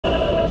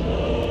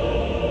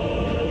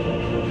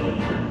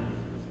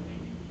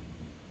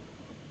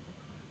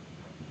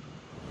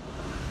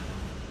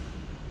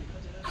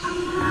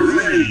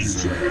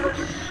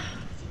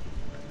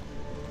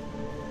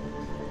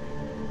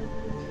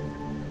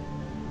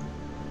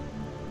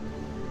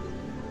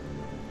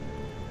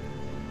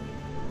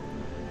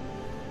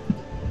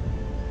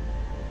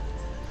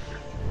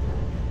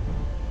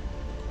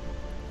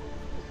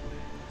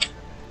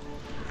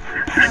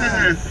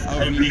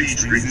of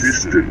least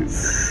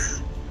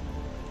resistance.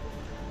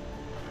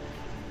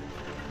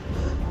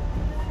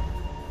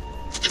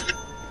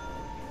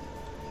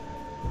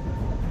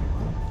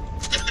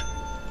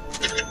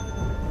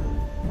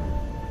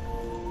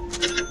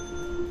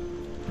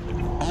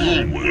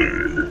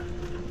 Onward.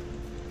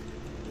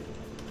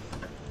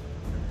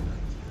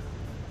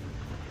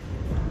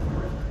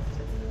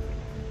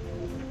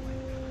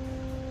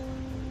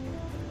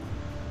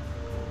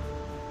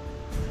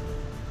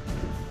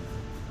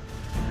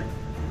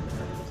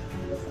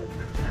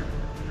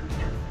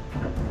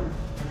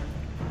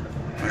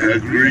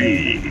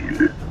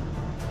 Agreed.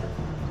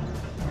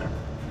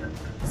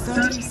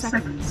 30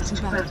 seconds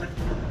to battle.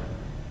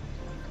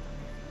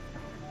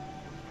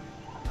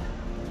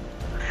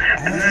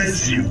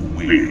 As you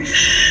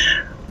wish.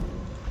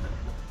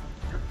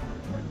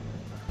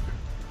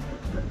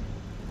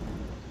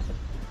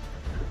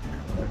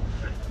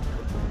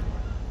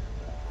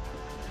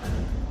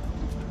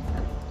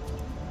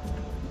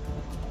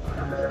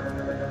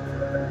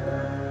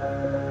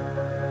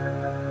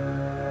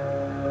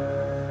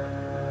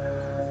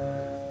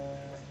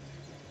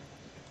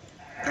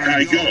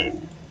 I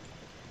go.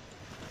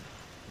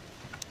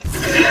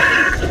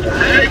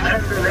 I'm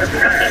under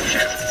attack.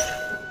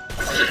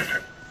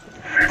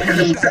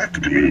 Conduct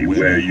me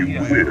where you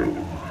will.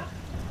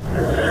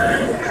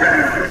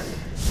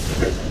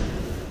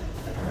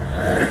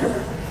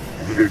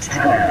 The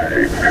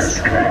time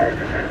has come.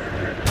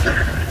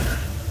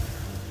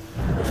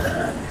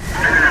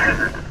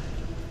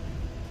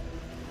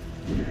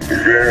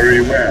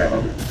 Very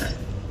well.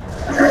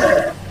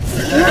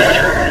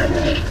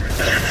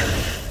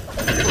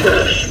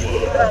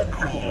 Of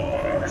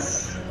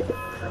course.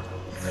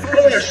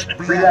 First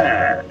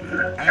blood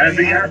and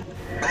the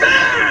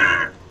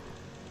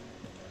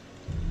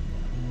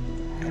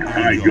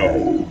I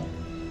go.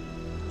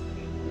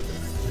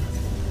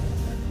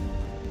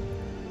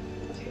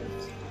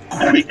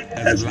 Quick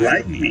as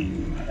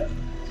lightning.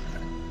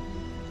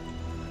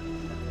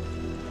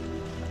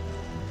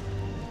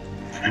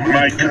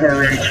 My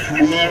current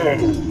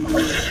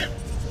flows.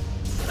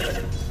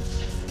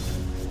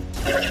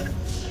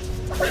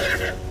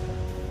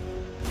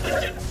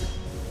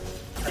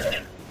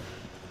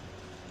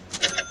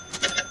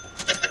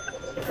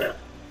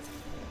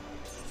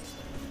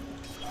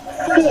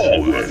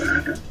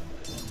 Forward.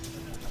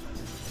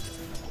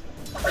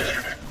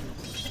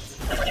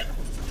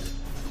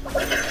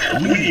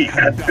 We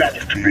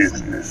conduct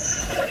business.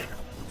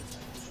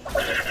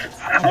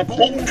 A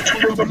bolt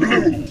from the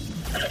blue.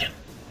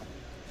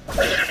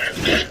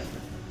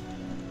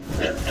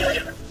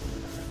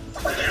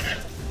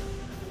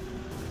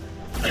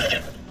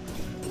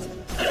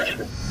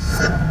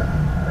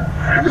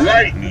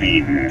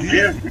 Lightning,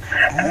 give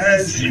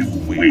as you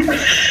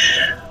wish.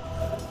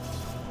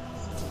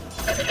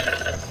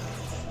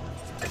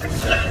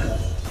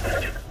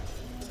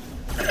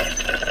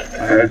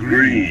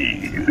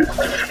 Agreed.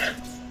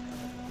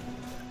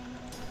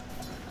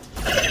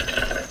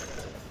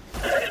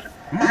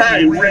 My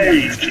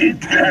rage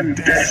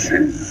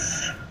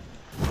incandesces.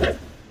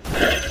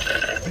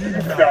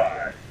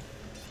 Die.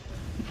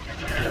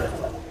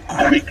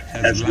 Quick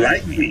as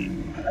lightning.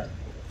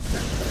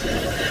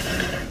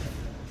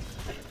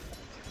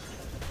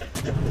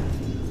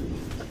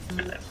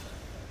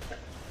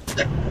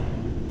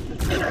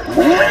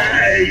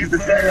 Rise the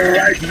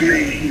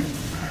lightning.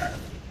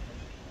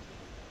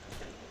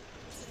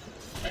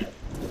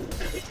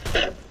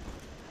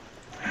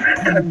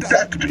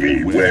 Conduct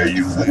me where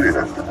you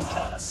will.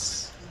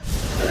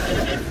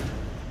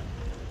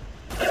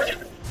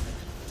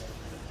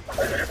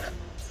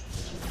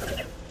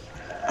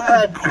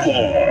 Of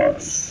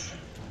course.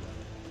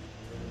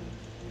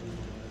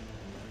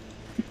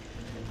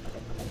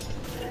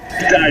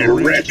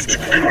 Direct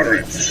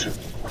current.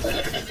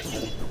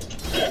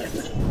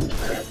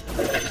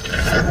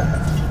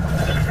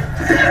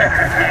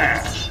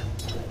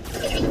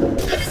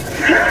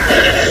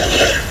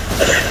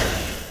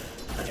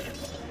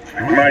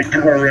 My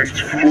current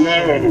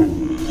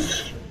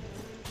flows.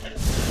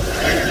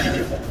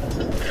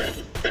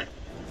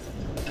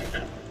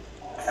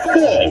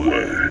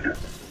 Forward.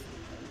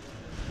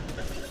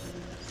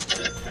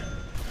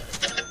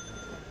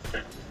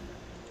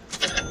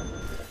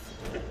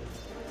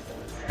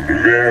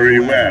 Very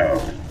well.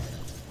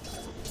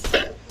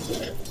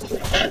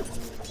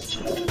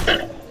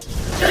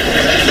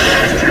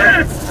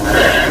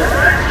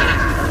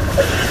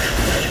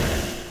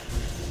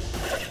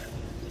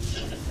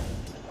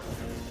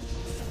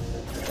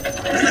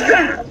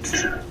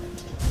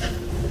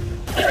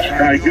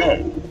 I go.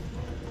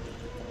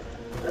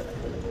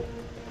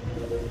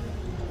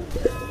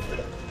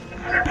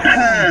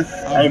 Path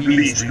of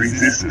least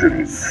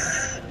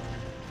resistance.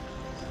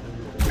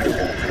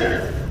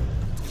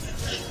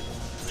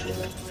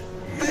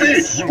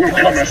 This will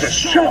come as a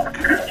shock.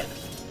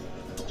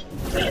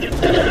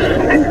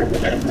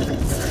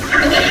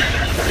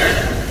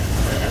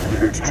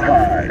 The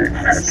time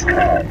has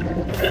come.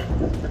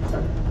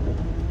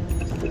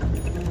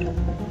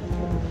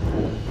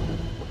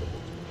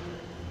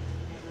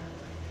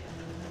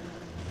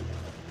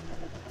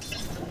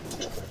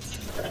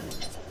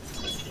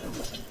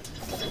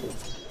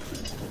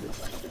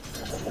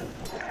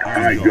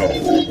 I go.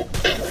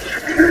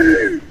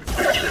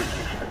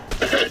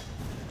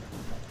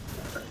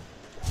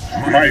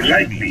 My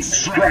lightning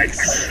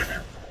strikes.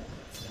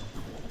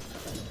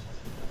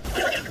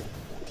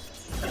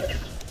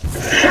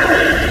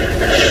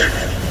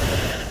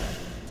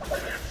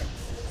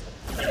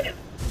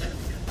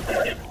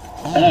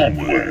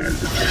 Onward.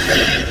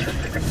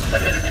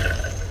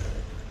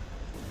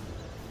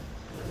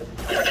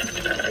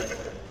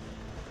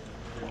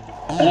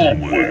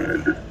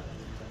 Onward.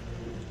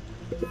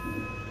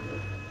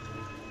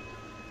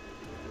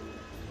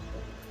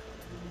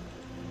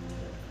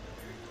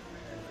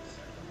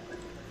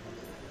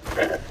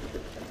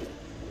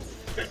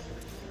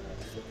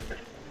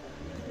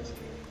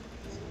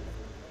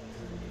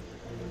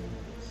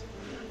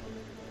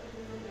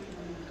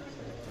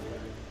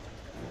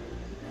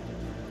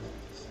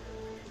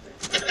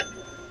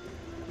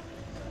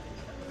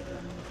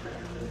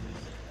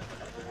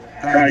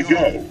 I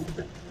go.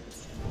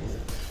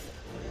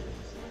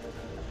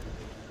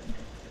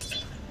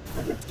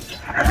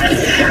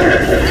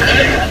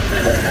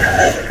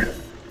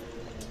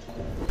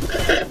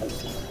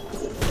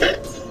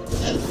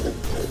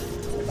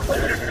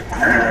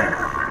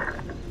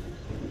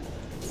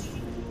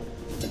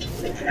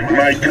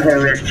 My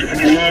current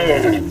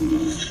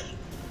flows.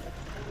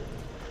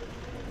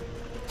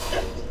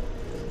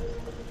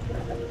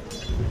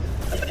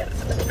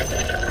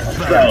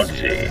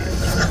 Bounty.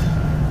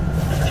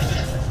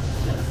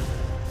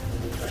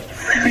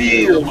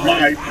 Feel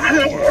my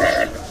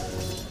power!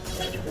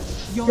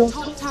 Your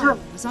top tower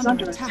is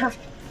under attack.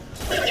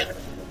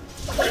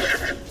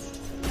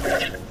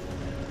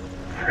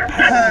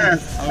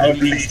 Path of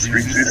least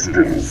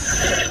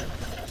resistance.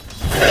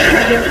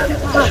 Your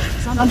top tower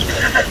is under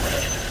attack.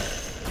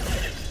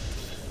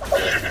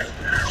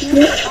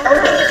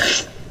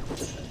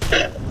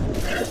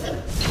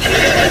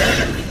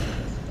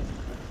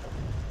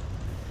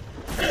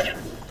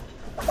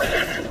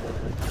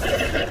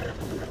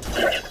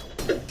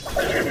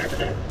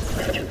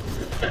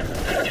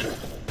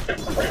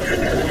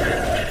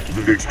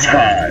 The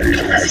time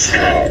has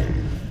come.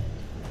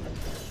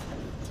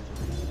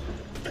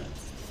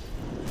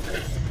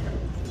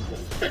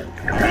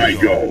 I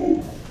go.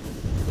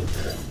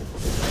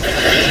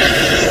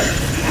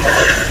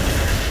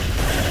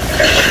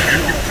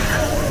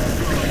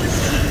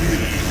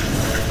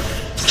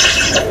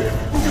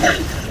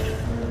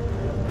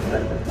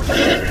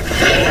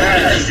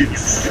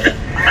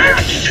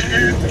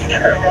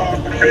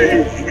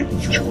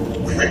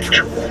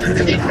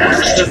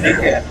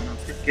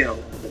 Kill.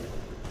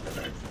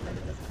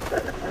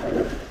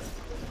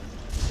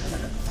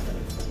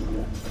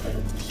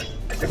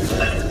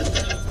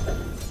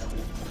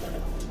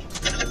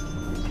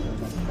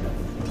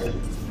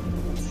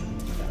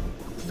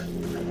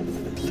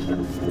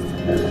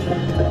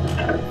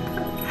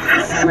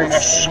 From a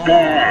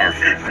spark,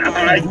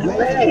 I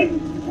grow.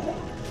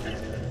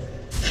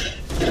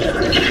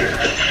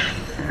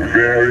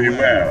 Very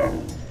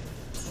well.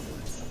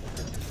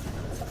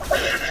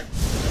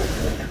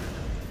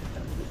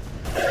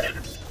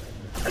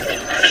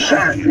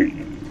 Shining.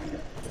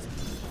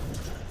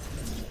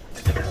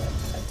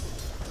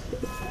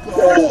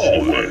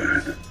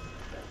 Forward.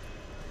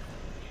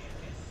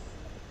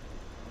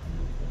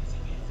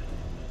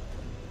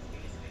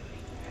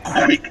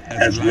 Quick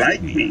as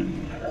lightning.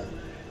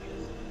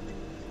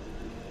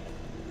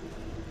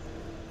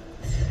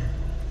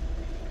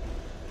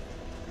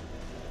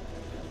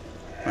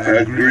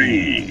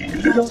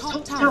 Agreed. Your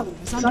top tower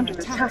is under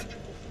attack.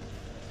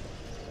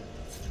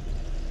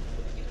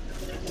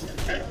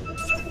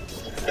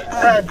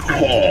 Of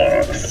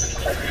course.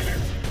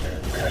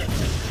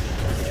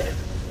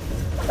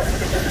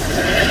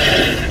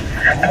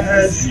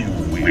 As you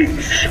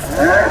wish.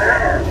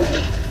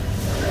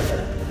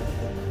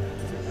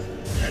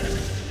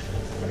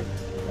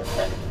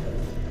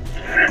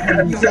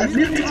 Your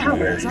middle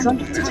tower is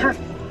under attack.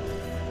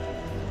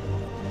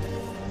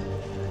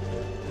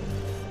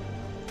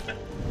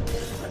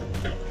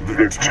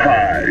 The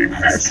time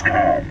has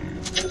come.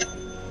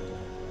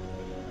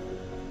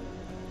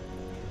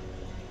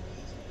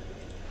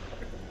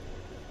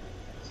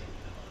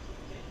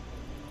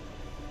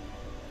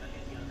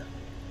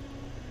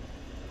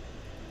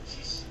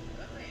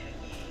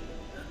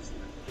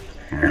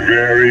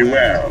 Very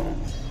well.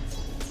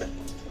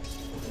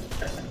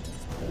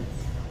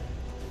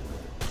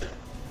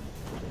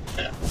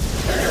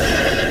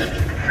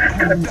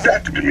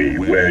 Conduct me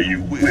where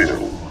you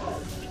will.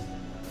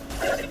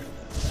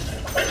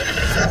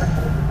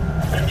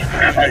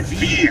 I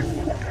feel,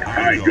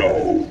 I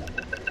go.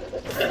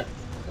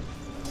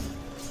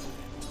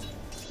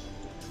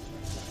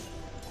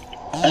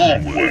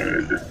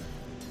 Onward.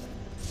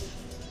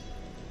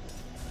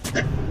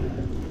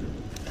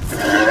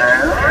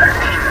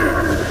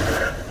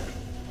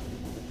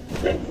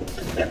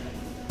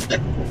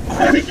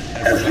 Quick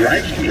as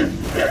lightning.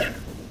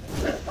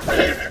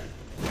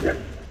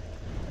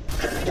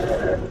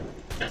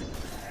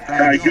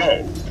 I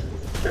go.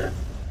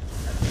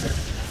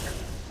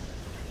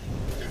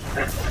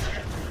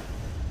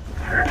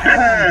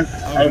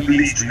 Path of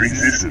least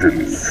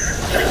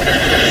resistance.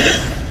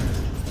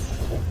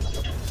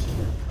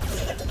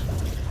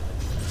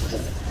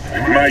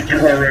 My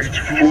current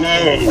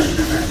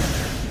flows.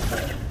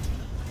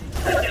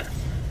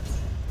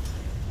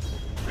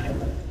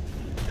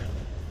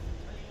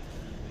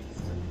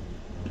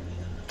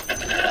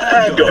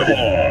 Of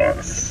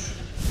course.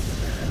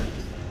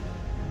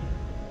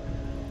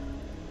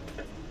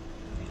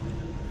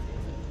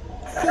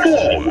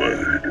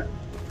 Forward.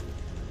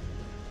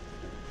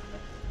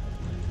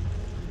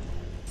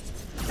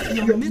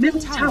 Your middle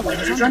tower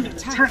is under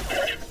attack.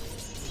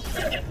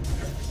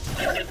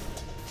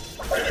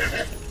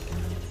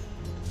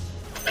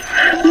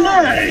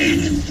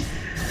 Line.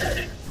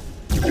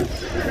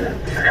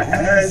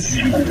 As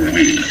you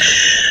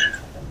wish.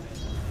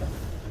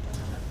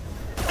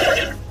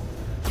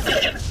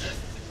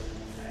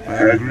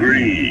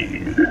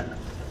 Agreed.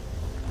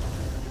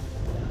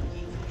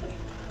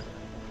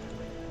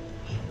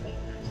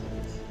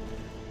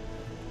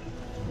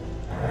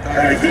 I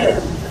go.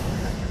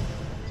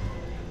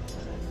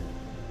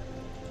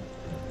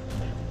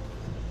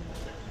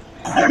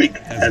 Quick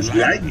as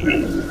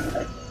lightning.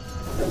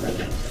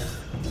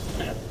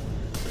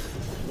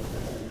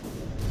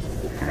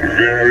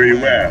 Very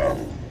well.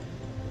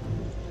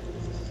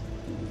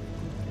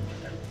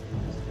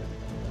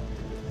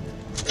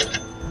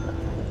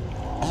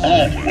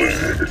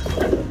 Onward.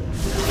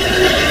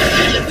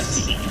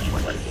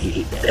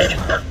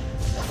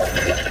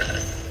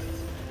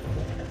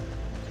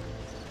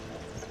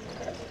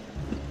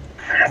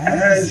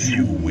 As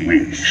you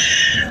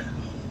wish.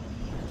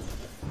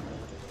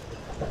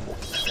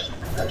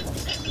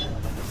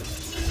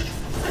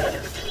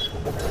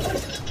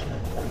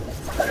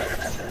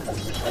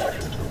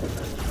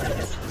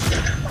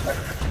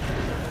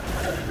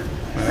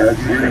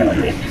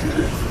 Agreed.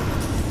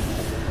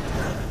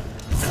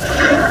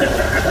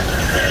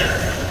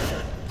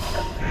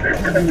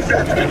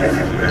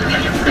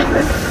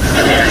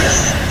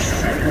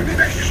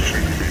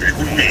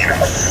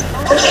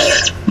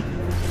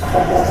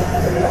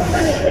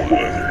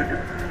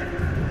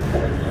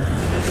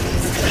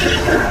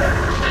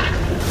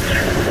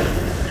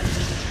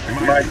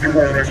 My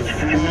current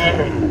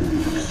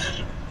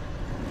flows.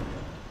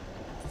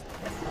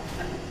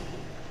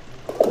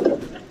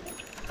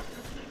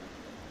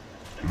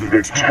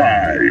 The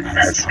time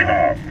has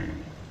come.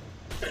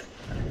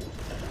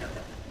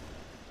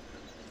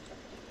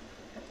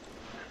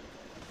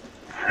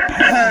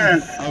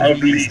 Path of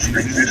least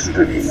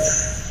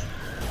resistance.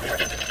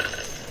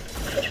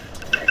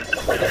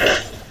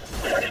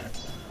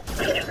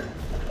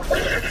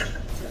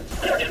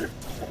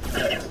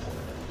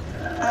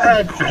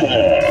 Of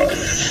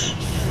course.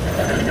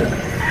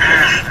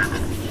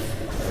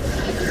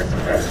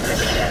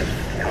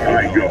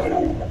 I go.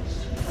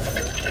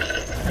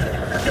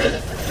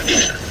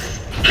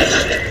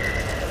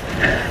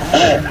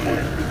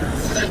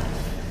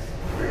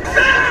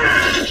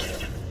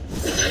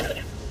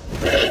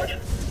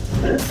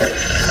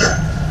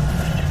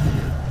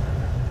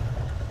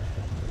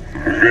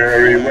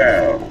 Very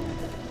well.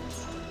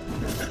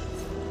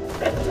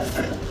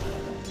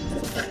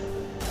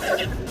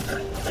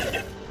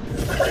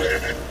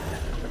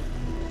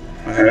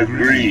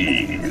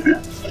 Agreed.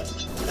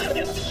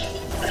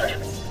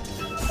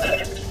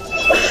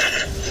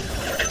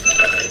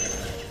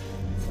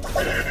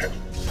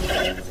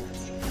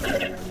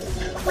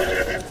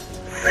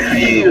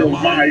 Feel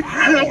my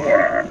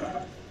power.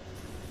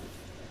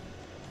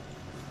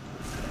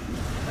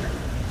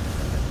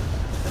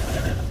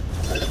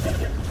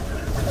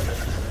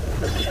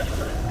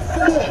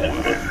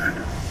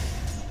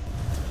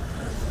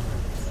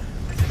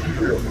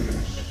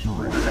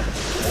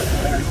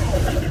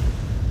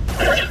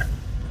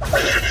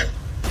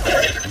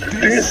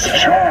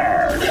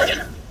 Discharge!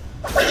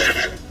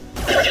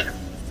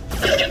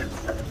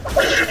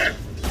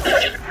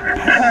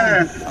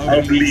 Path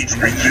of least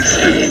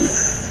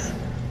resistance.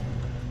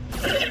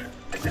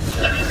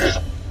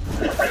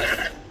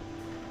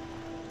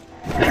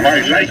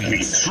 My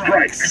lightning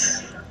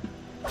strikes.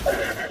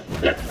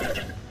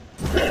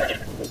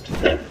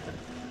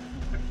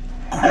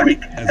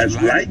 Quick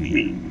as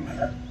lightning.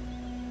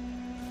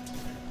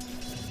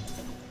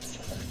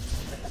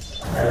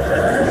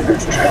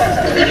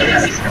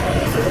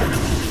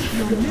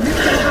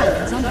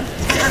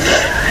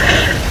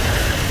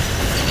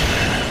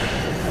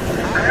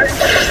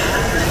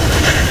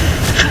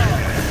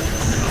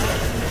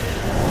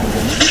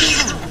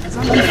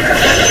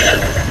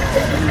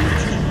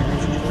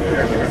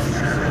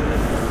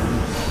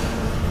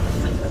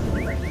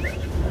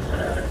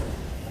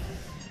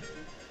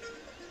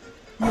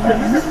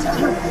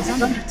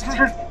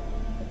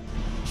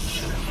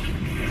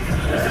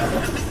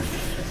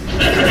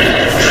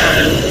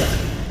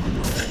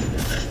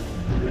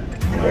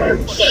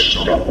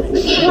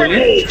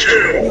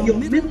 Your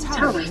middle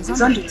tower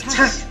is under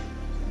attack.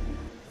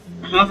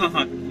 हाँ हाँ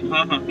हाँ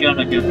हाँ हाँ क्या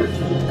था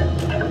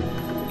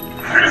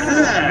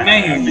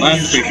नहीं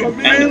बस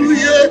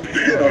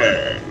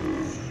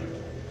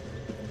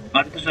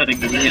अर्थ सारे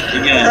गिरी है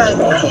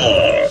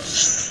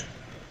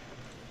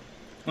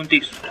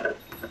 29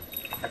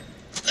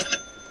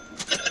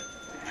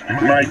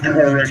 My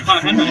current हाँ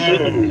है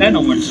ना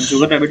मोमेंट्स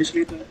शुगर डायबिटीज के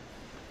लिए तो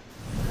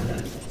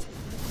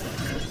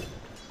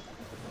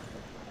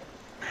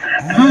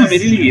हाँ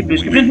मेरे लिए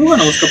प्रिस्क्रिप्शन होगा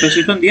ना उसका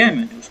प्रिस्क्रिप्शन दिया है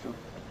मैंने उसका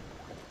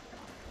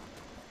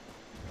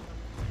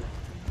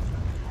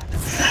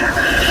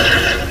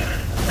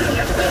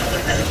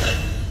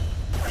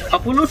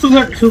अपोलो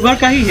शुगर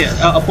का ही है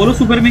अपोलो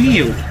शुगर में ही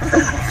है वो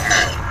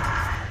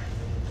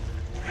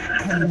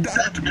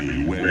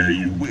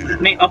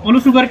नहीं अपोलो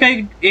शुगर का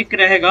एक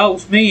रहेगा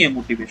उसमें ही है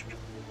मोटिवेशन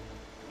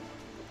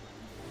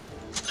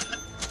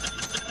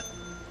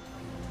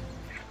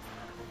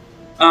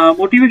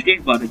मोटिवेट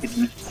एक बार है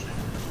कितने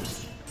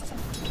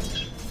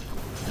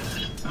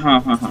हाँ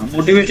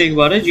मोटिवेट एक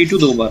बार है G2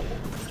 2 बार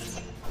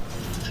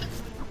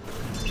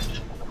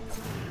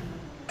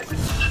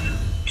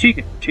ठीक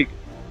है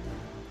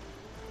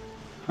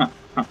हाँ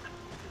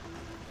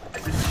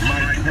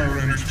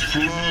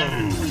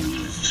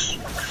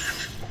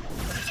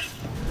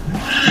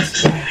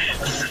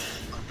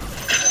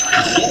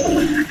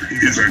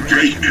is a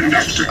great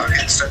conductor.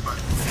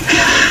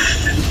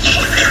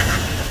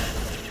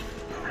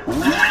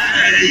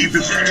 Writhe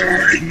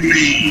like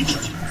me.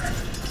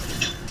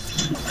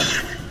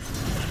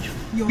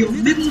 Your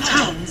middle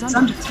tower is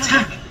under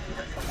attack.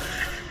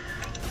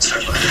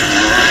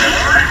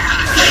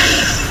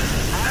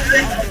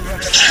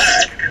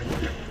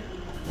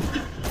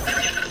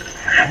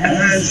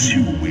 As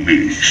you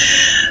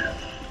wish.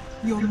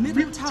 Your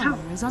middle tower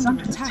is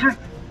under attack.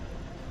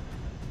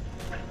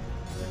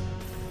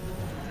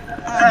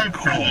 Of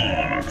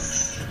course.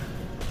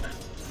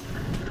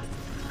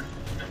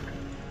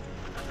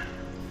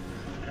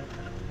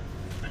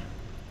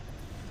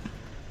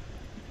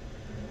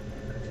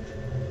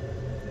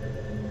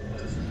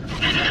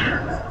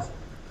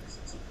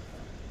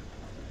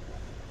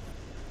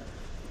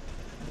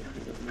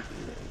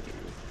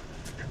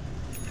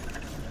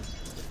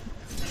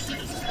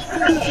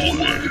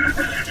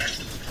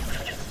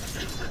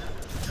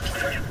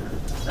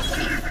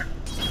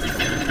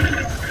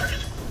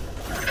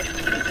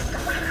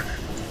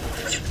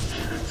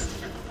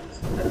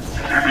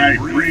 I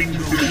bring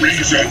the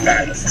razor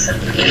light.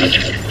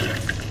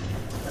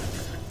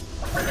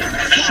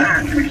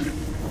 Shine.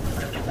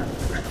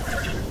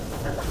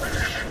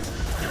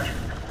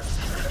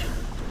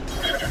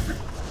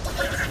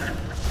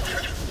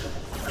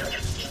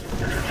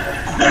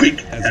 Quick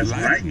as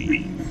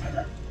lightning.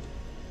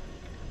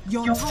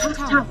 Your top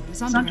tower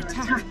is under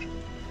attack.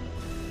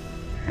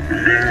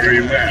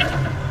 Very well.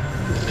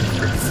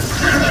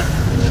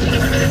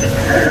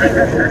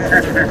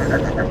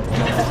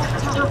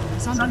 Tower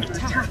is under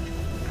attack.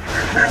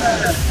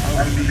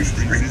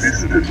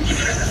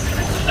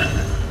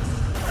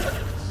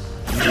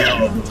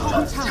 Your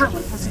top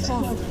tower has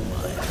fallen.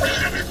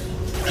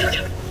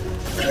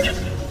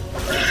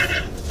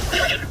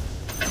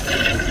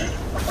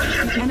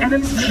 The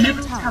enemy's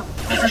middle tower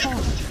has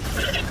fallen.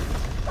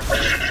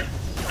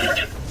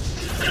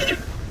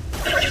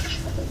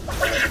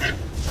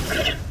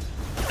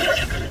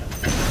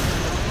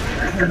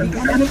 The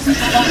enemy's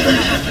middle tower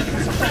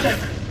has fallen.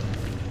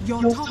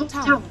 Your top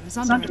tower is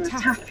under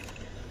attack.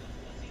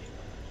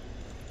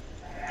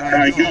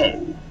 I go.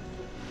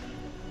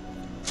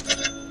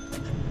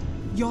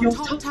 Your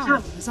top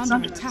tower is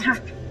under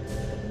attack.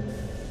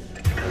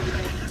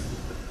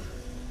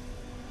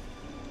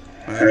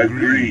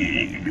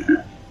 Agreed.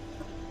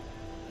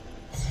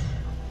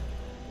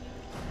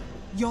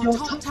 Your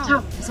top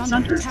tower is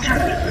under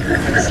attack.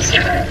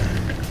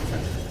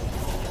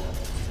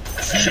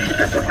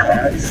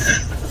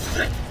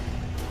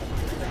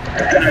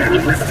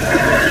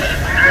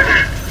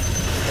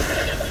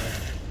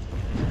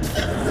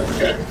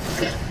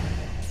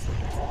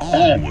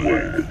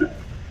 Onward.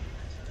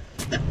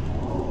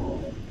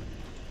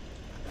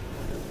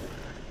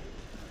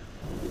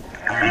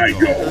 I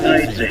go.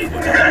 I say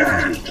very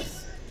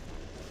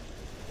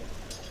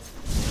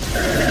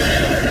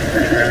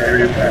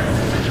well.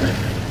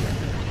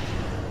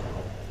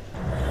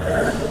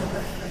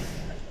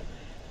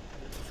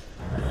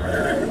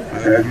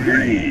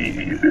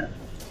 Agreed.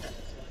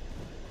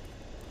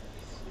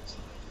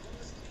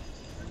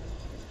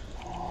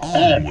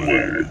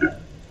 Onward.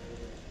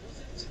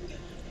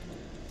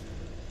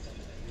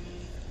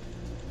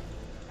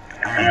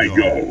 I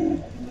go.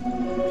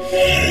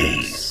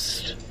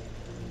 Haste.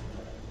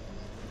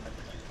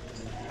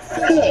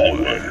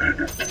 Forward.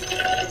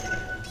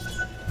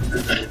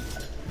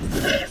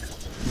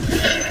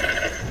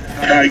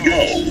 I go.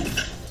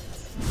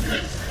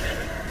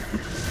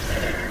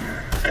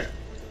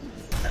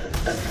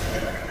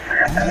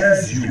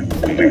 As you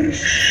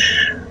wish.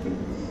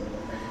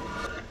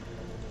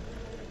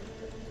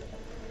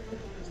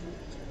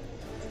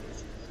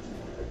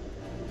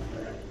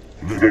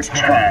 The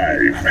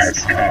time has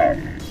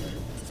come.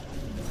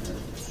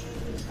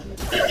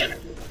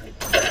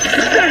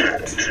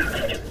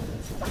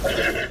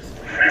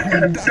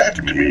 Conduct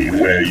me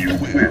where you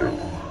will.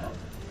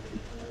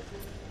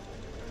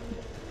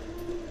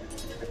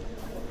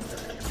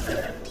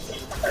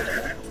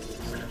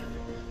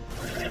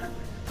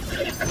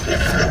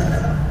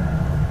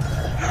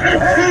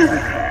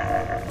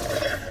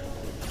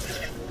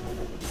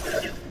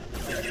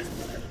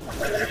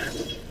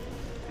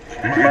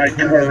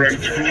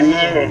 current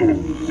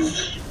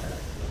flows.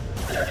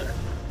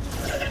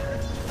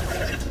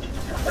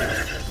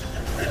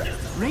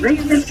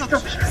 Radiant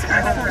structures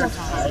are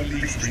fortified.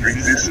 Least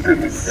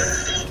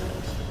resistance.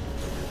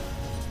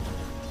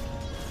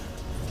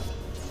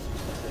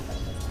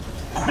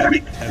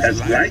 Quick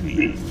as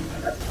lightning.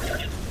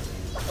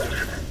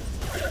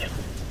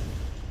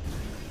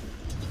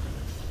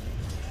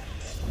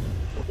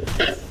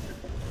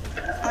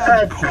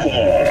 Of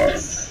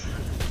course.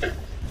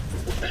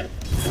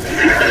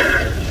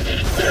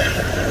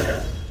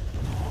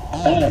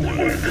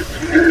 Onward.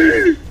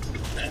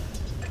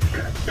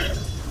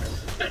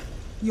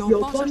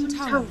 Your bottom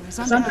tower is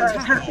under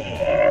attack. Of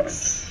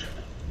course.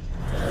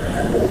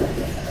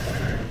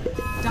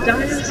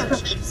 Dire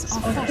structures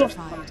are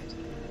fortified.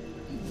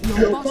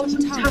 Your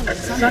bottom tower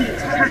is under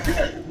attack.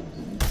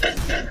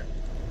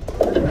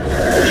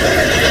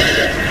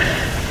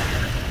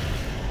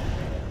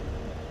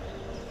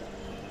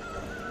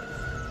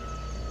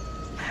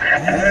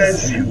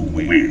 As you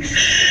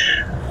wish.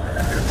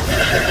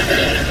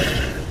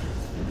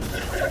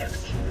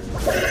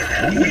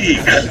 We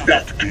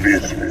conduct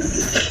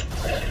business.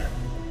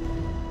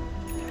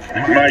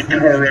 My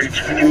current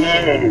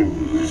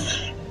flows.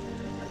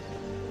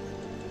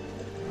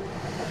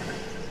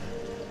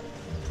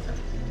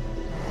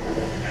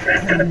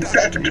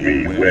 Conduct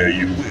me where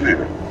you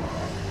will.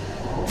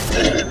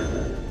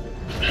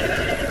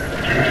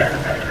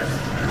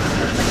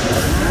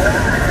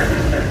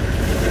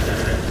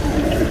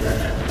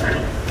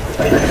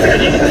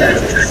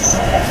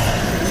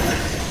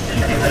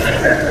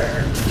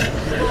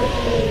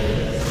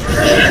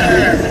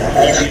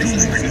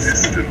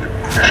 Resistant.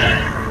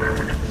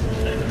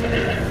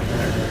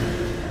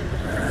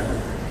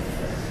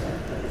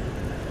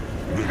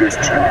 The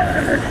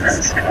time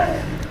has come.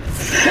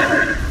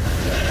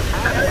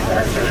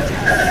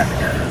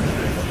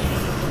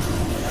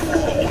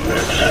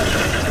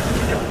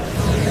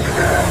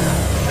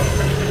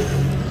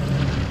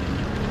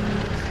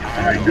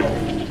 I know.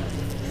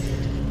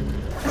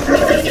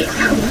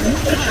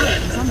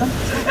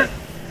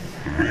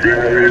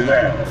 Very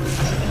well.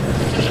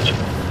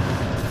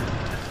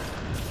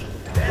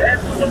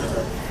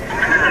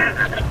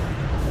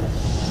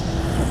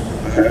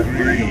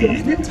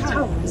 Agreed. The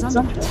tower is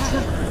under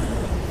attack.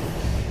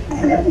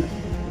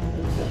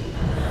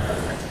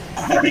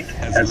 Quick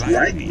as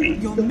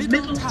lightning. Your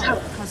middle tower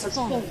has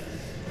fallen.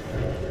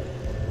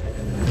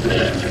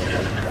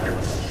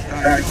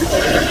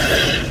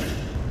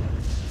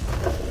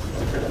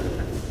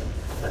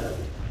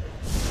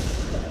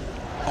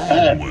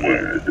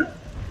 Onward.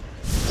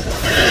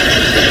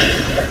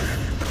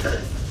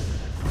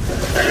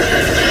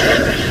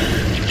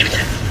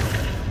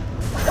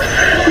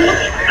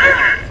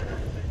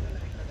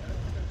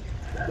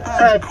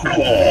 Of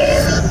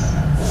course.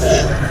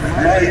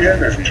 My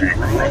energy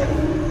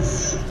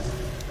grows.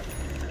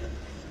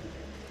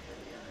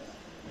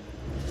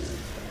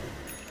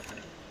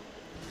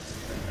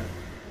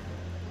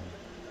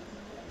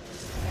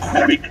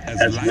 Quick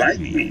as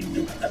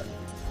lightning.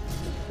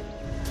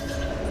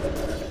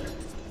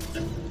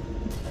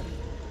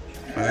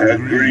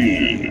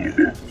 Agreed.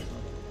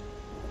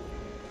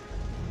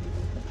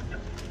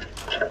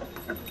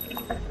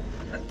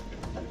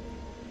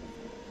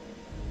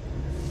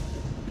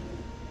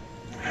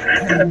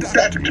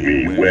 Conduct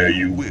me where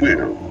you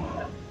will.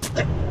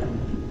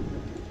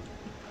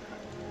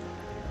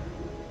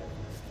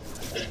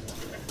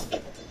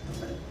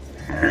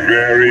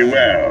 Very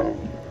well.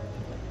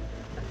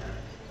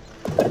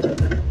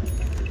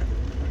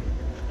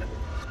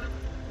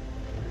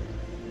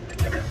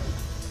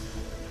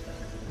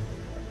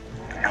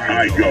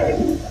 I go.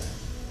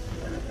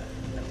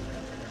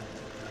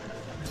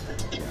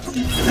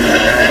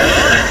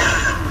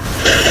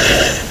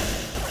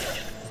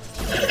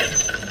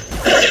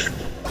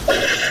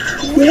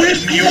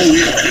 Whip you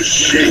into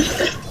shape.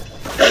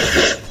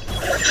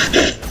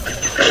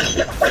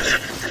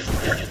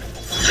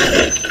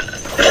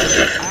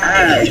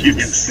 I'll give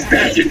you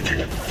static.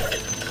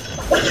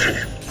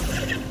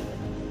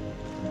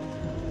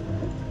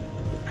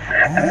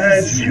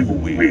 As you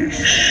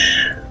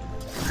wish.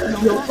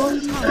 Your bottom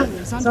tower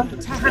is under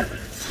attack.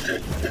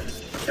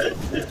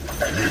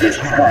 The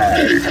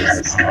time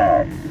has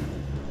come.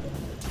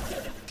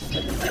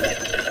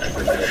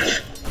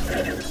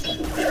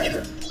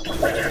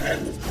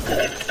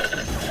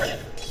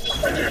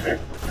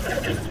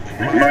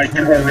 My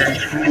current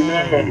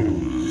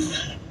flows.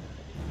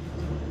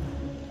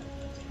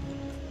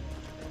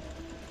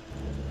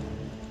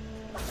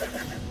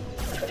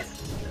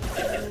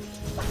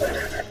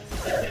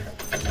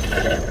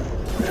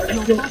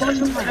 Your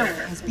bottom tower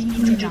has been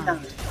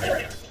denied.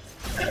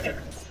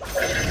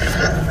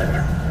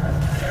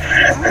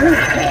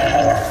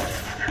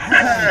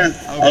 Path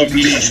of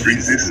least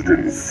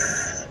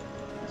resistance.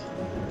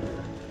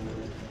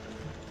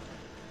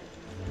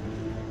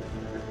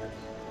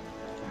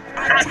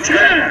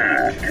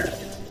 Attack!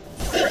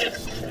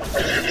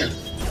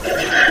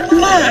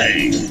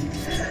 Line!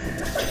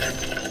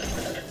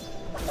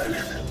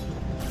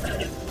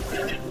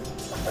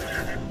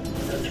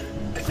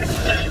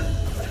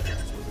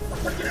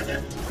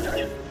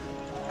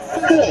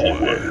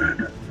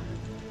 Forward.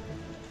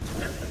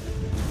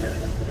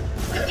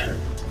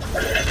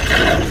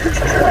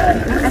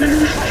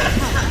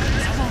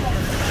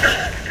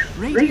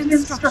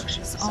 Radiant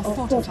structures are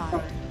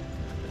fortified.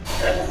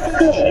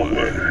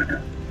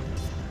 Forward.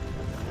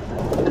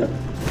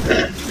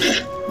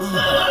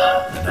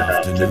 An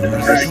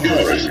afternoon Very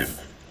resolve. good.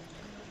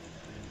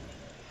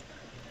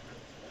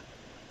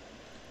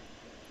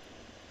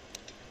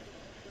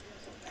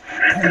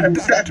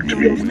 Conduct me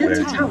Your where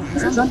middle tower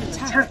is under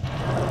attack.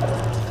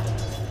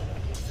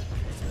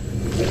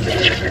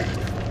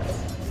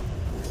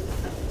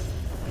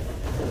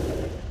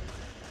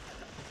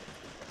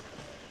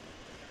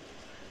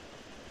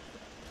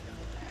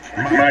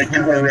 my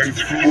current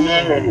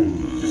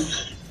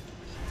flows.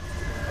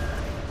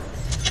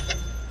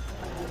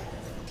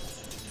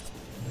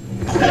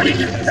 Quick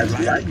as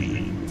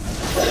lightning.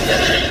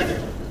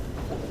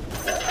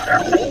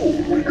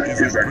 Cold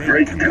is a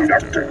great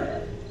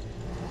conductor.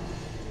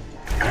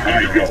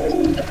 I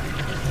go.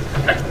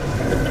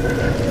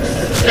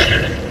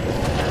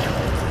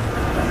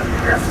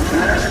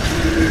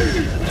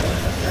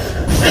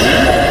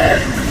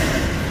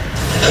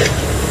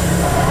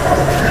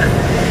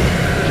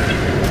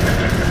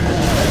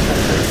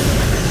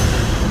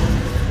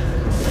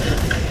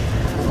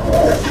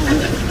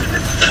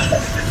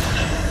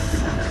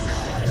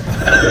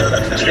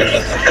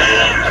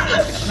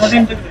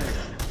 Nothing to do.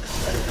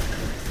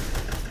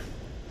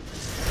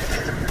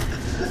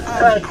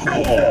 Of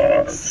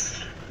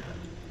course.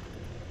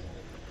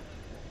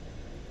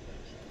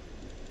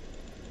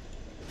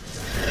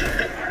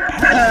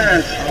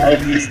 Path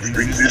of least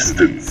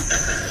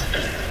resistance.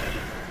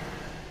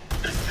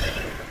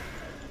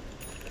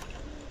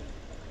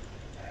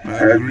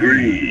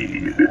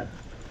 Agreed.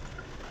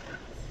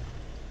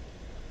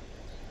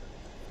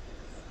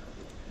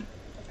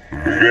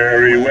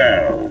 Very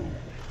well.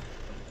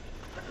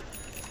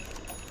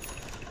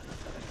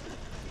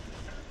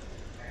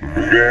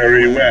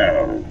 Very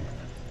well.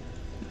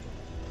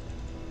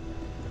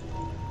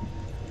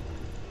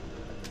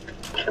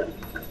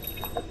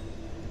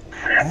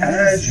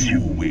 As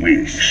you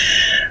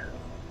wish.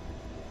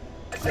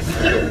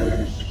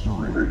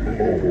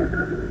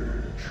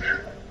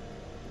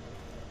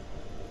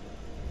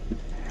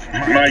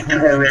 My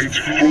current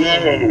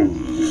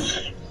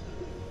flows.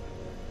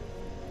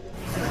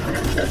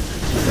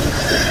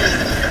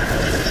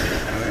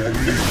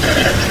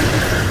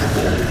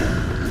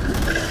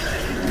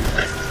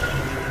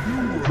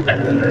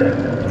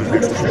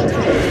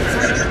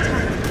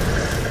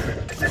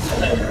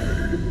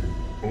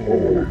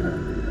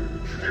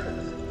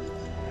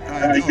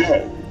 I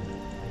go.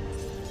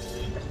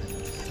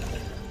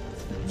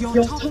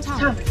 Your top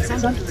tower is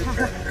under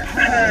attack.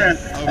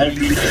 Path of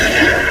least.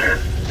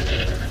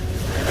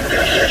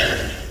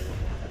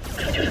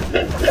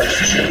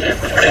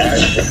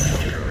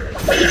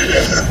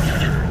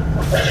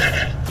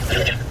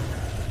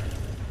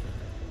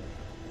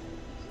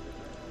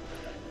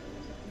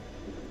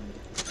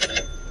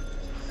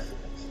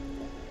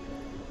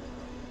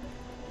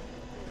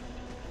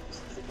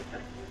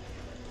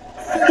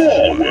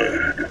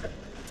 Forward.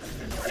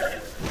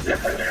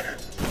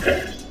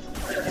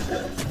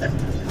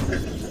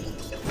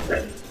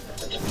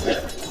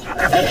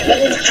 A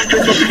bolt from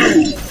the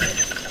blue.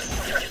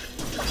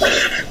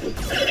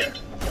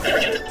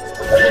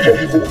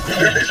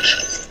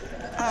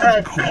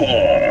 Of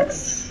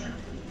course.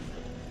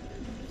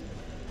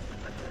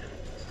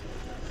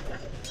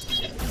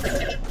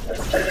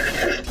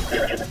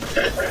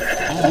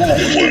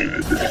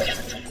 Onward.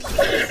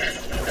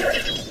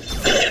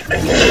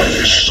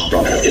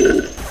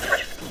 Unstoppable.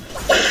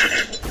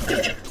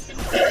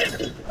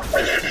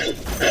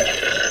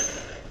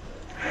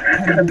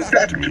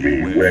 Conduct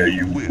me where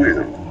you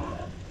will.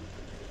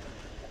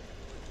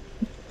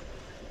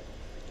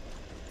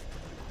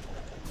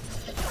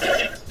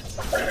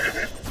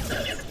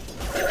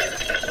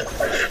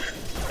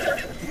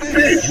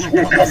 This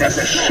will come as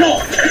a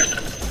shock.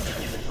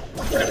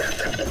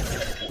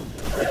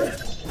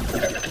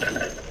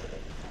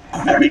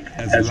 Quick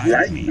as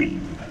lightning.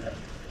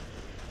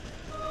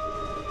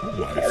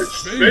 Why,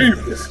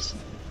 Save this.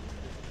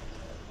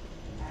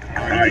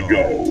 I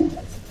go.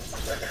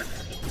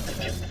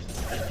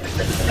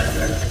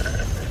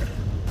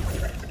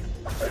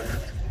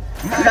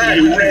 My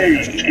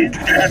rage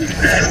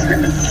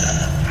incandescent.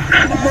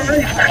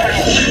 My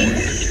power.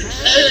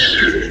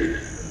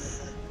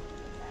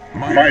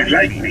 My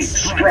lightning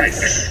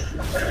strikes.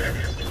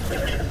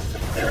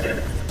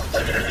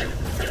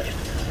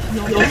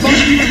 Your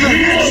bottom tower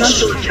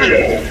is under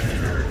attack.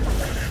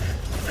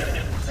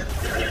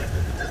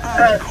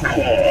 Of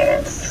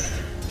course.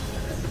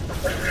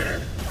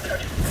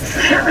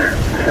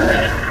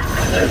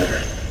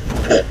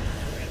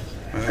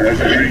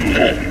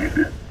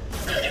 Agreed.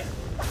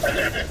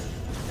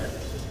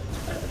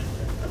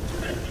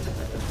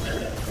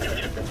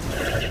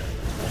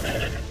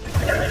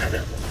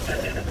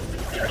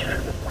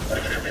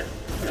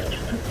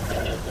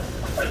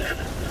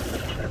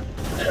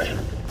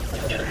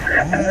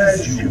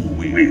 As you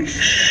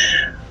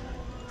wish.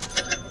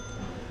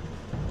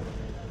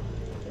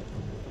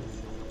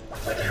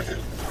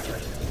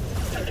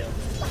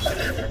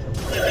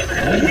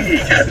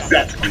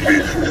 Conduct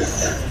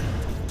business.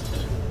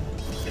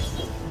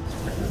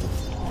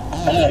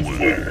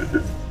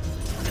 Onward.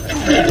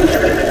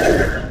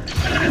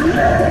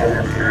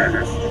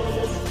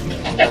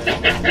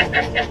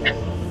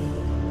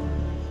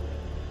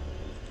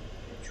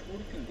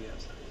 छोड़ क्यों दिया?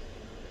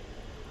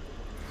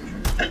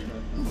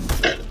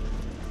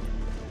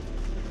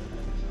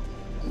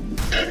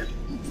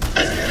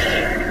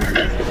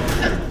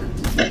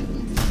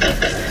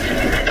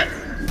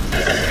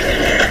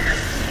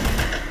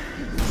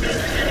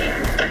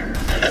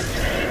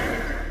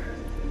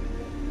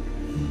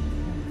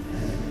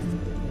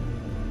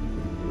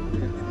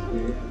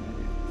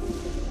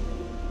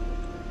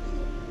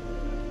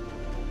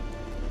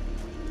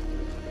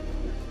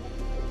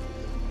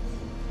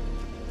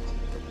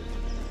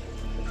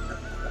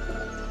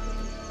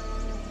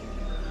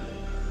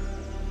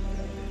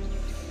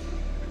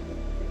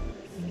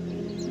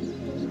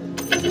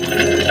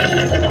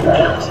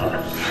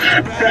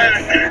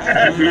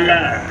 At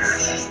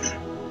last.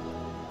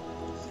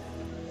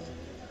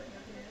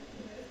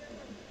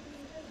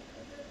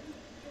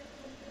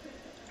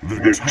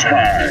 The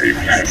time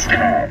has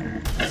come.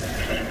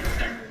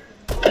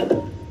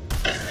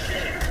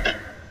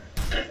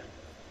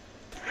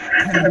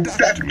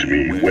 Conduct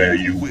me where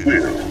you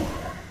will.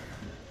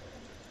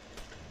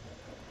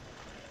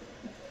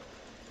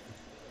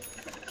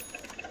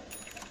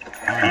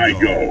 I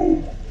go.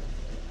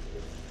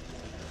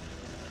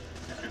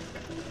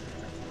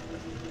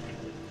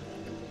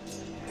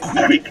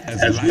 Quick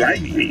as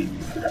lightning.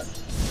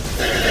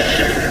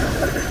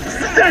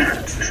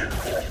 That!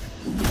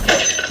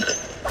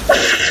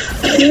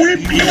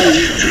 Whip you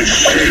into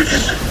shape.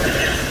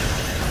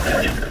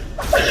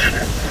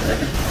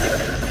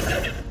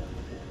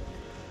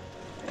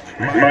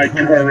 My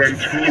current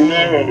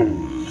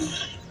flows.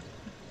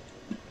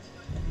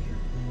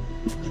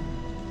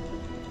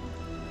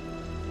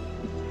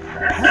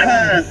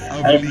 Path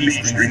of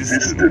least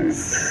resistance.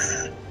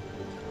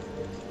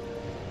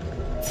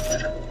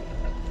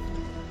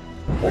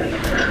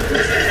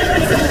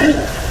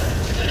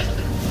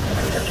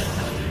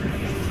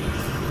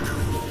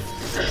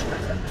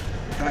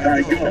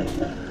 I go.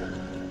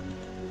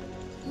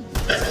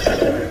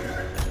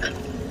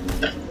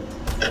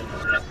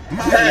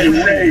 My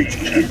rage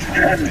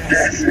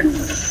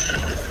incandescence.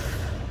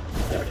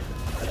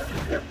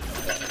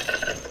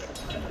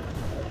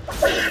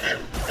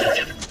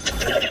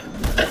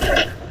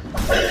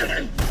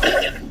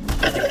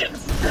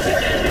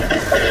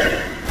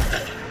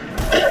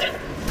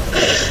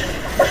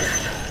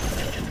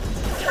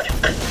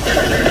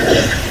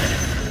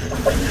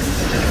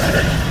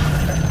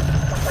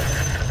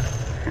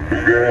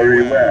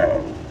 Very well.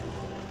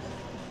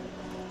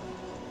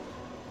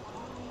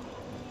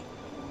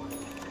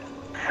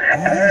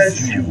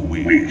 As you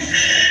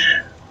wish.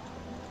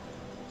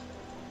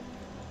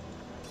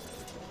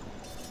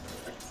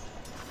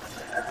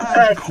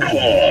 Of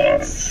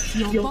course.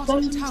 Your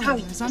bottom tower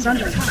is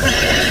under attack.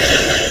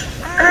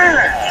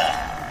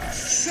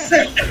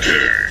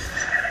 Sector.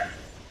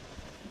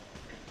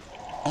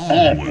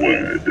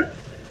 Onward.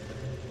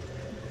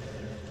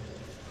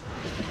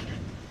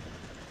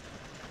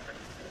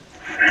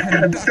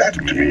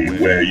 Conduct me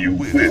where you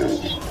will.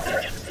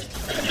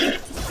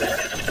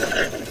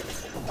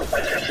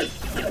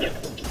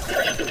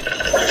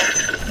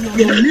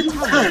 Your middle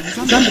tower is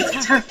under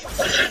attack.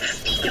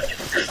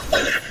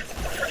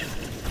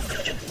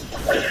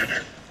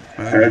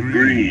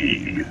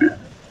 Agreed.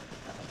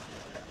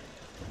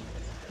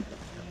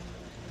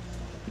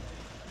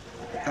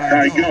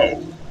 I go.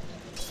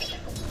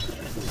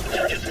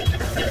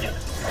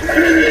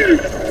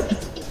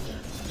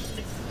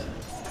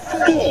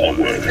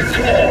 Forward.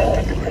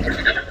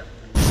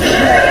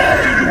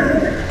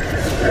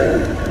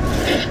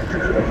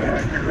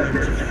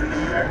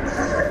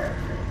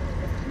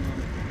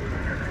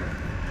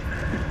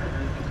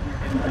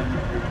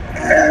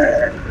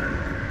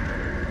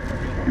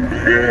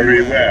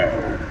 Very well.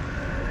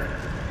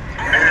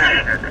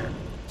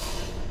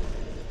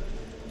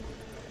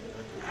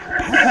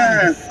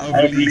 Path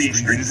of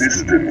least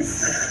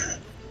resistance.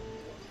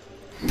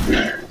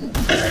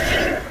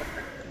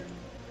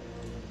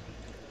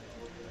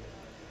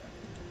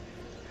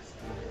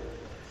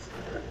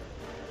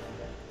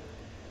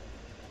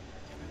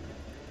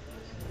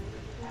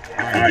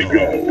 I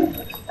go.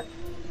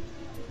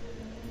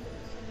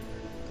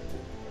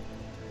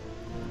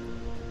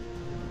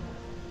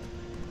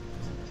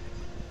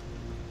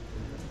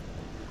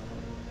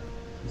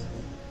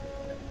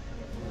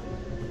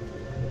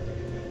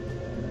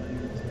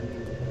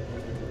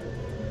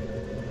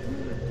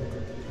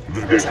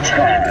 The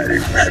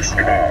time has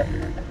come.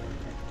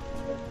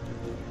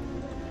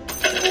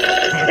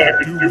 I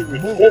can do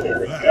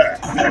more of that.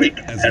 Quick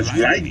as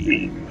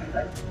lightning.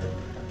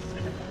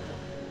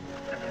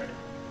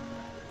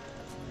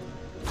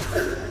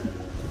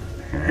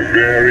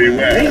 Very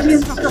well.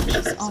 Radiant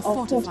structures are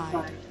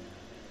fortified.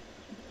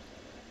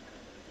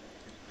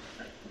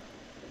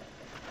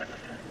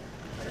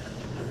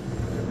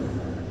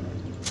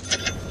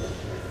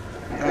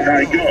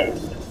 I go.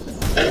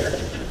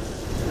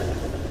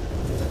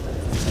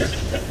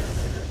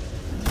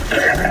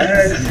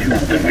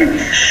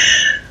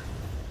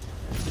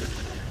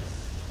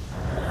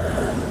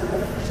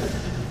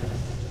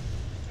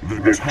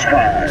 The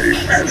time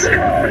has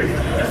come.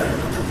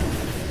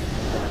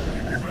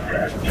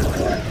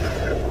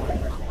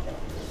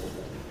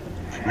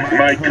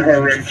 My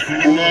current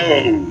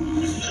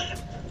flows.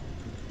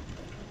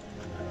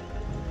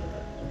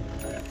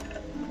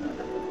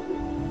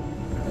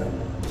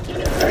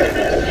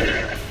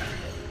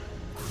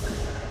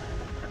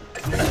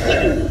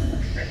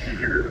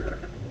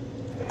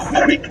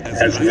 Quick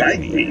as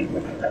lightning.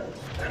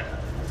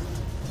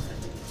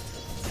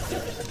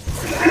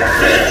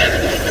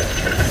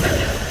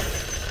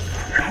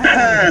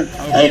 Path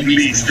of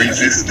least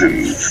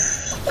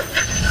resistance.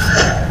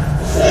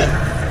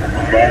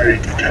 My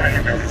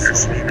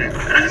dynamism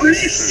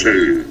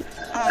increases.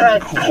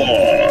 Of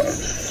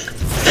course.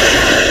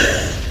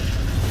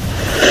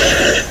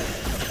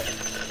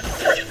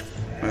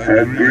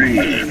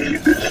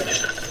 Agreed.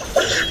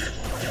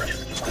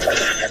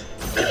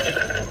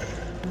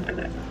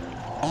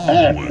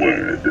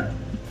 Onward.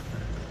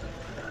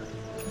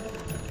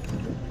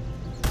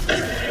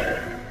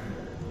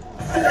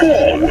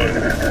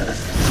 Forward.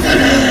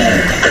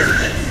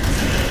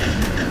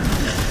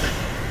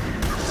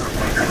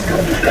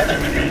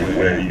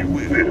 Where you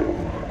will.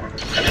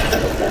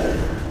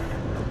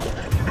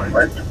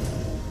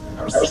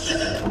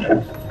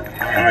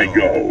 I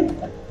go.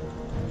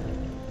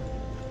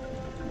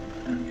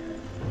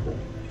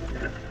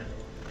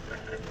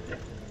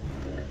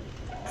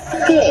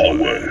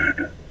 Forward.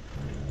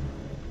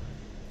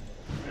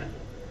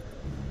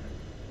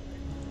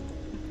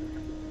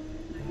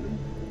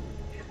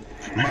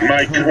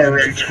 My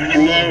current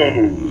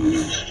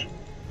flows.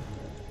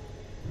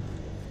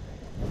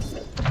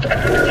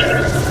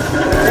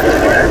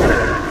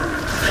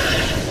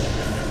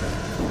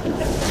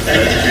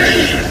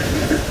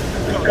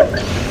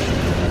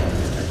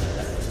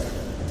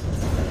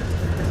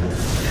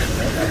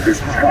 The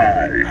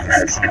time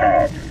has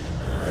come.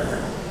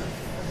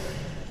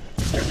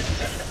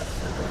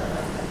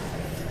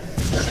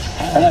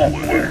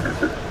 Onward.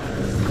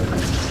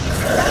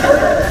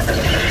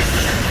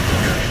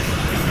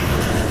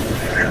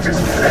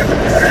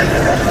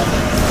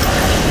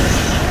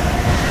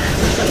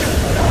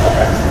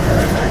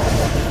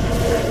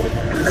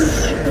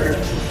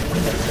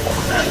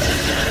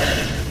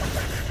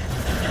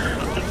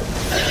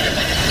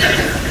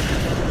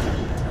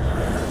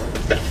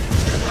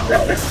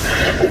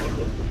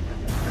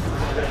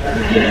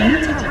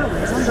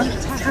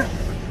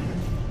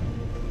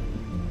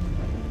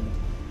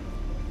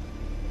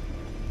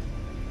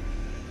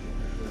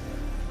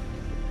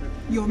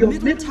 Your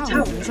middle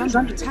tower is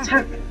under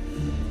attack.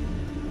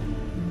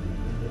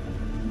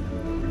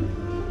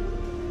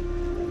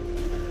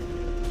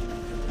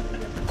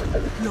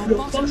 Your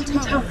bottom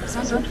tower is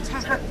under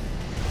attack.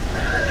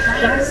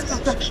 Dire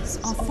structures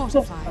are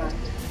fortified.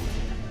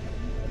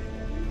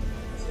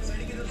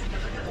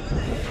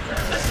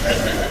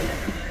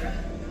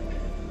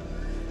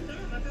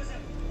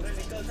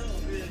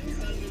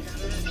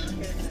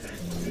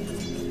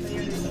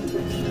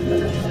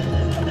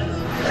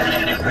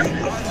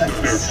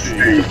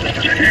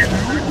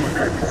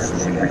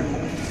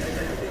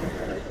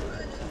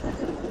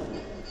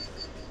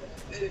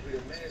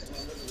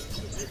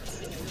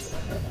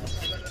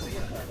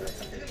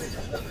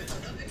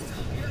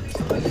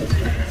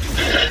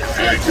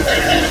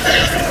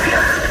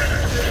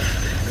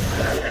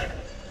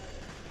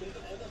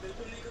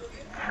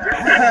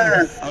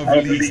 Path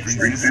of least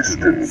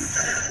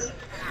resistance.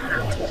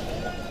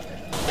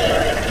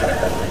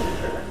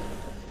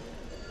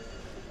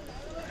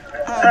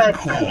 Of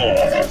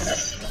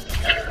course.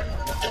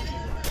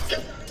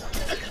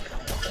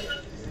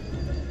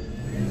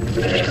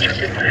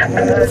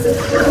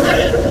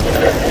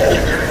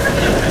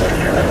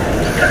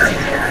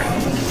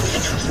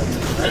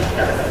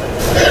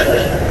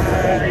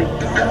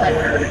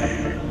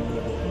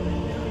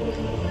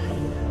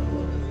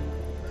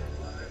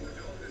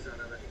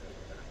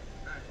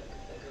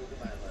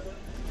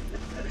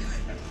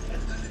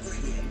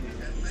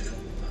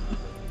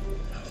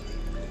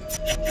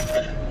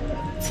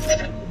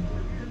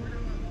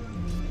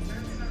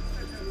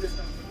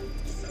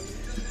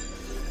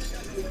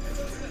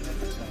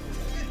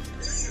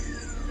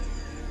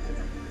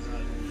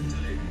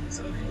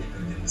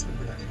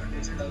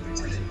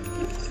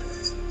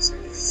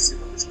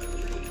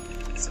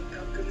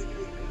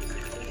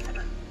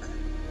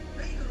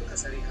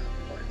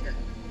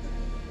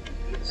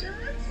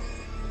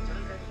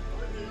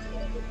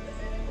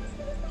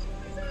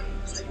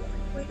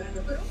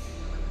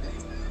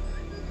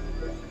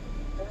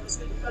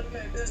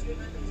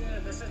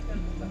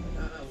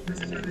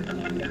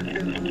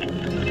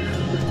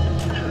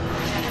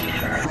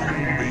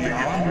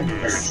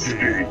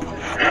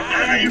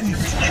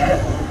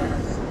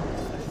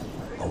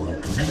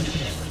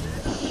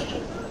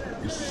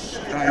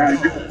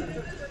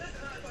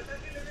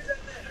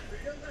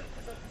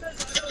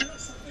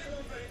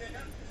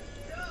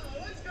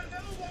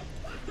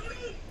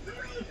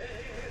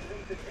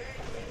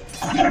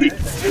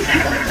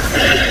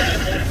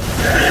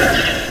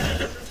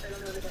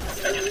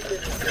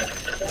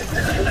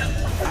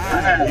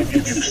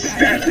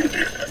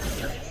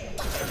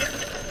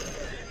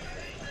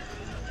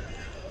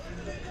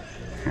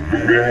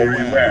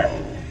 Very well.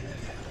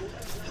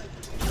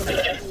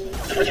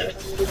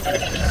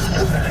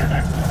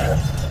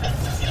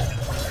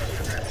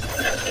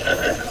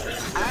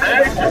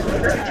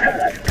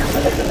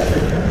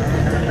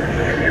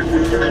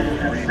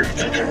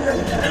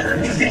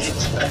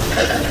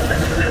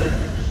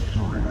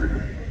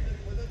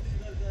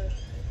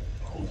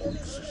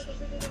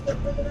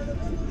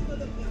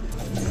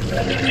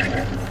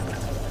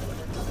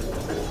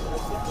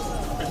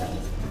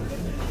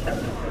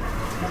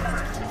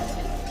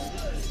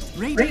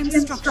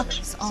 Radiant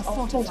structures are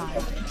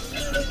fortified.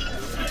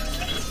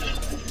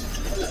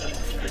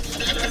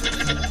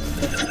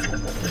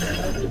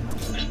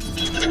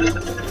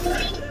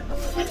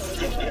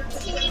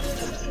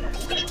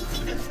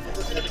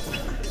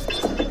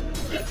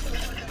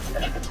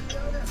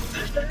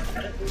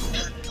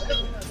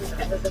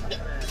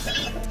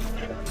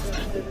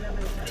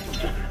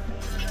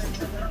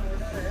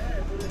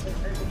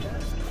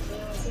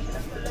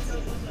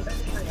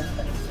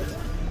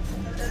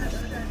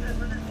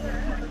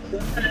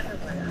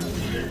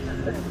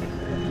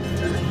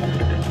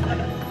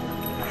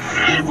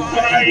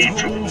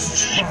 Vital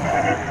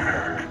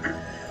spark.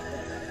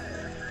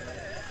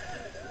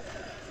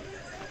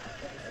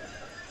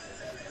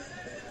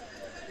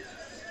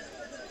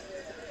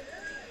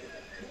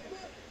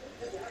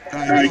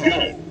 I go.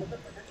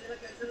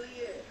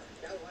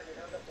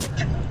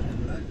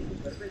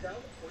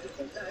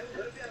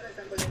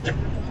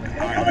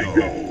 I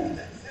go.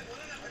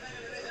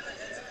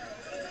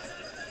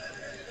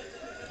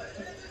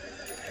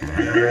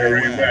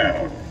 Very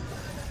well.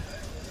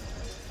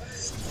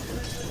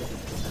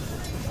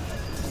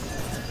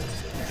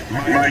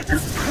 My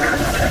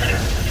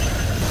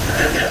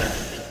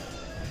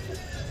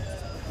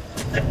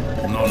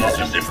Not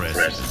as impressive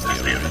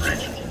as the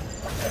original.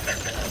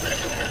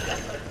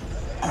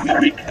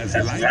 quick as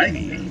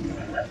lightning.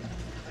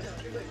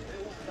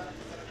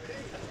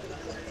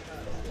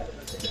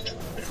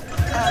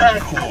 Of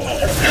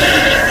course.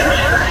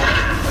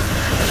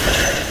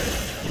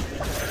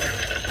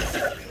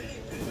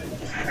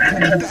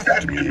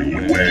 Conduct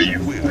me where you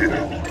will.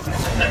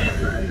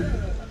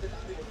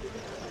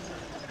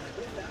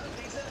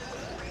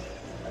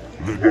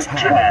 The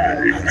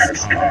time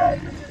has come.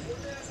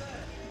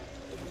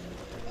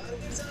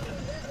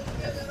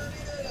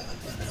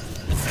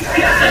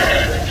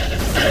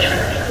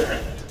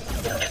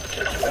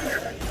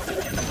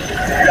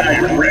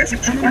 Direct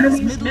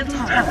Enemy's middle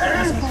tower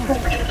has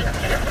fallen.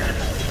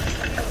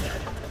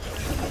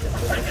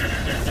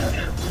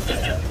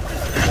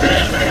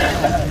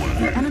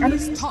 The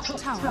enemy's top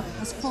tower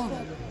has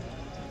fallen.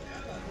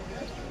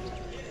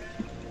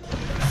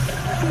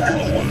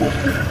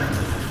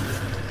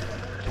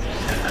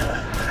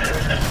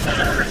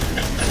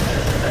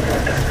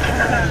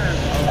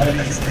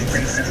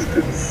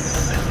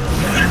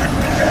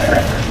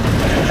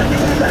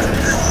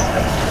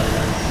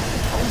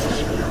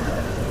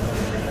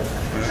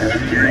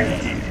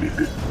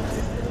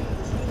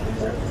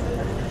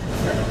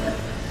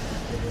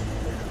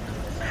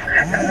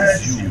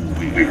 As you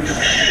wish.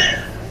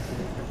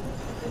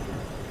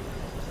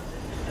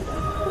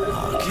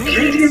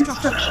 Radiant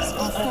structures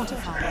are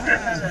fortified.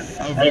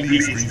 Of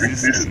least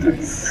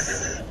resistance.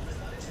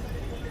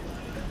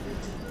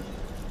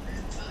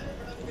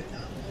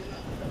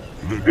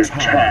 The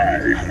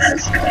time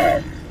has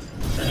come.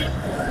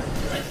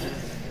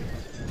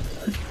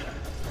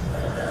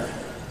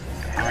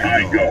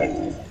 I go.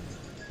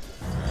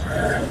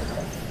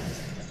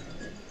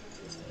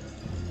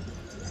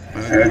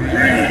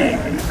 Agreed.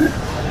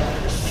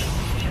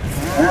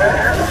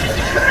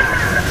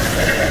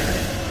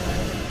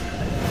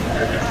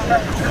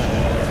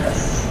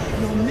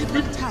 Your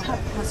middle tower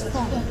has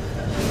fallen.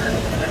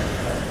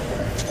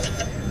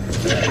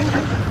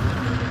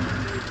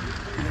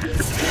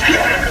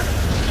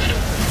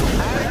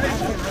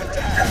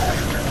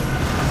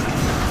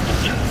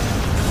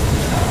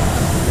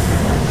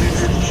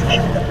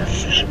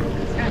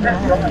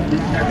 Your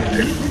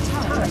middle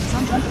tower is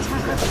under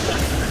attack.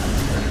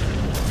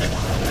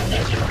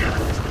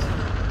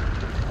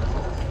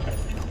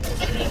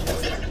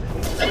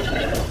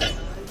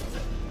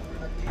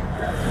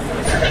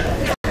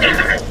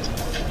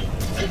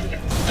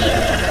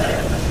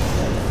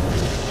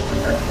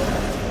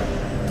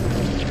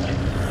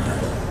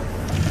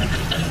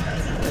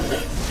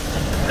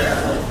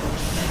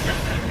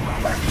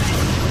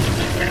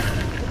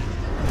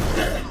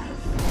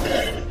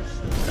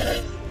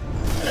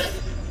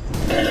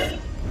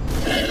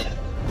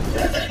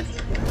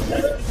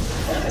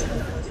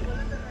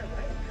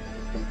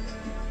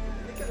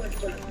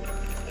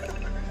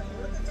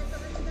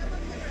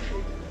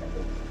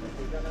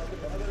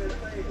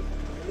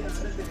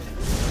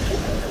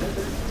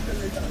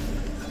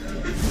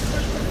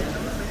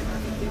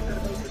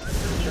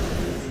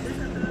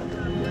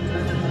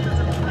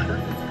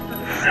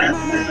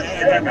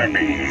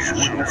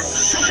 Enemies will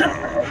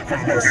suffer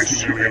from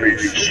this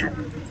humiliation.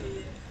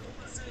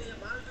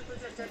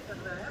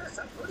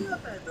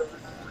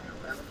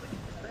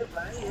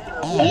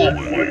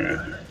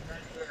 Onward.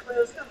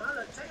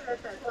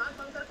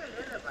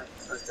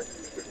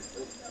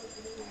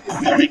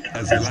 quick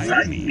as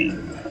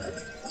lightning.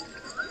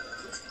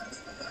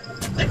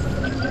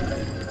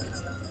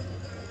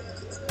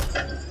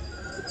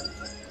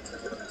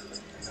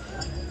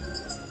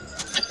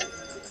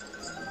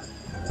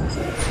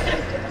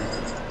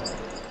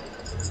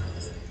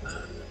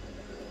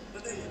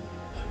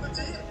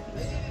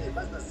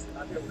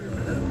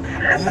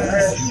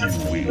 As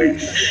you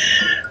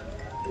wish.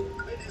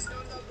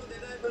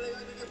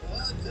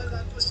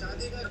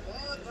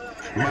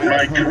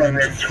 My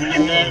current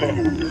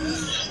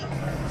flows.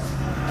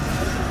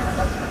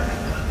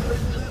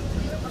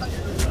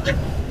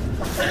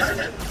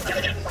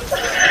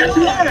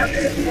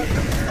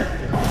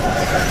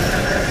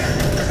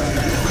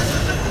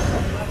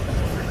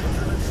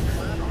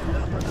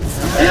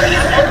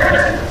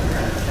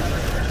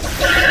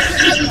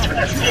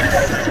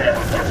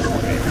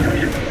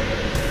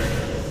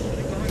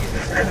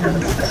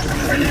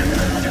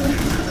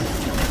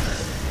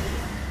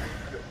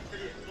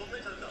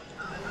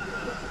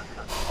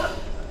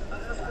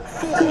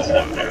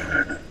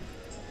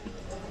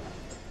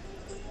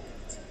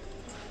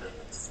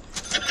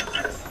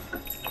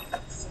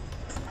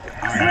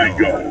 I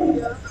go.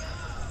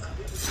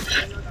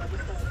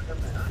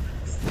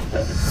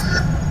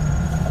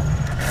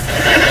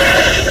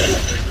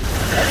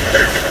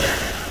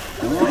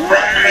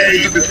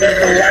 Ride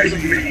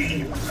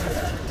lightly.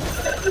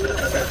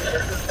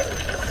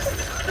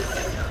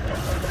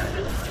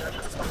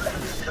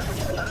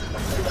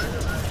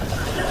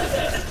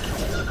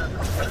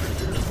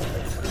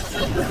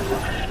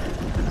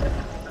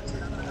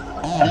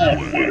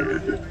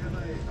 Onward.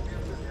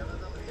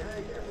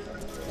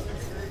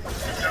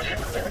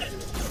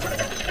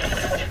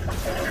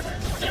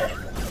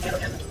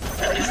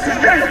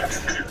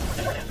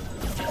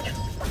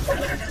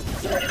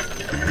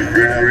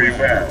 Very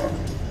well.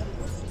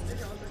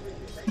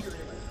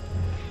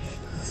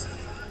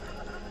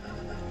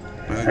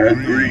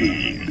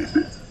 Agreed.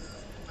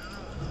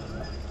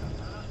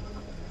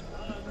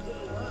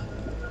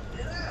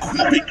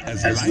 Quick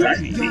as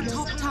lightning. Your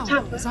top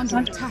tower is under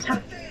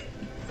attack.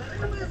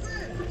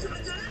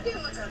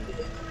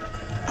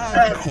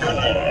 Of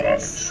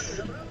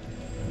course.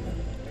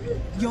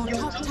 Your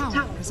top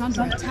tower is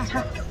under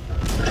attack.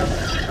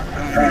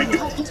 Your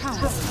top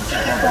tower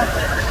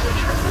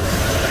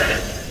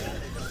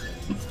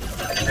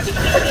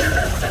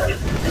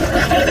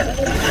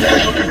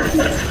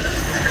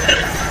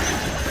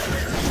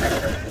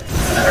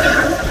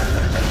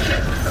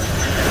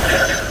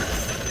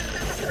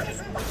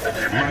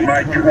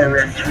My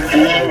current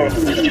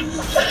flows.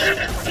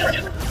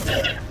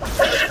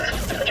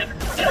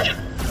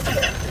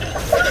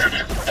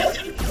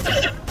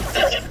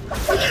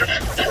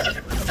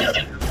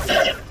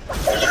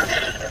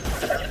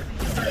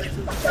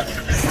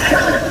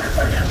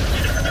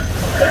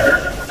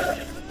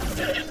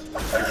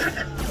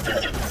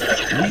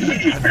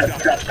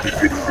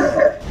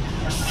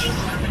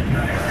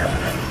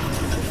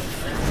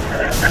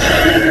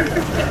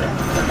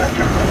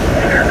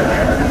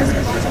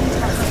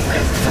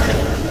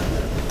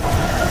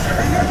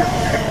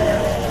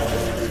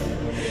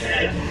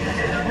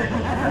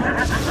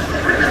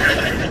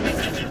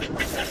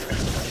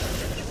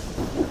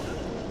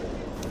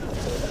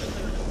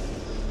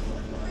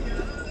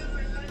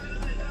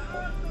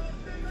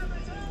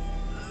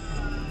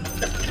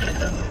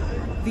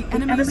 The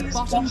enemy's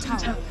bottom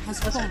tower has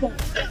fallen.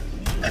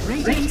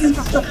 Radiant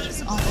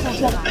structures are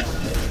fortified.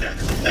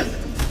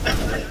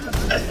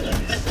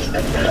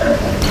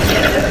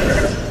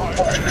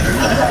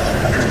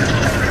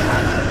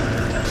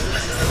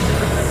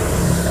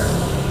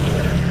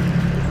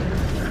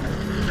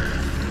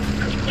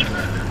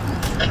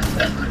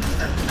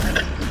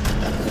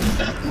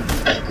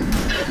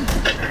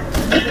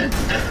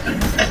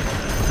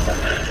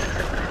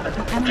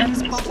 The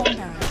enemy's bottom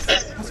barracks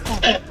has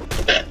fallen.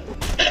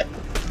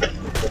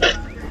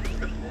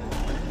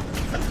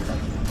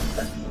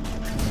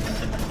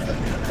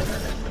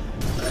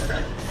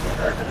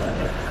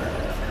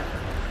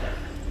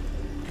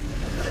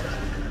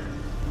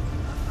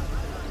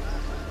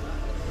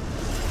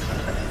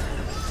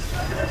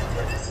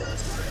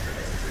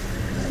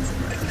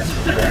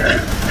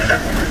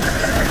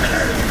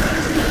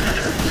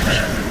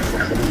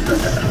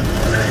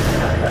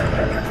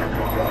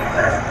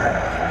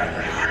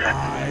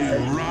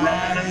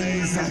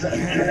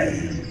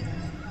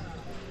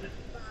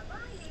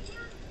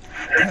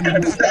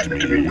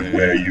 Conduct me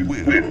where you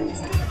will.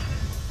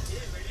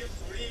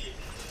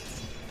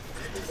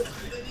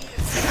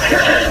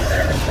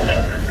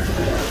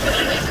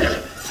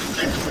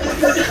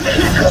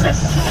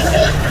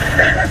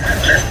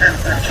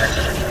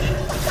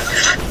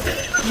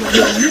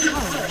 Your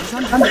tower is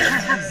under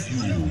attack. As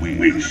you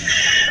wish.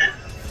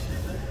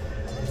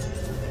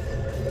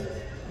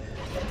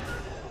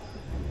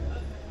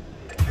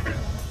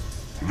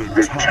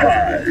 The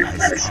time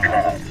has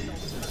come.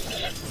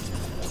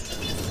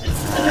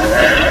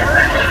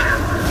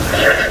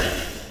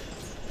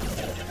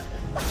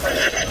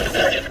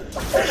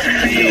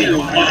 Feel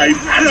my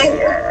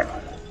power!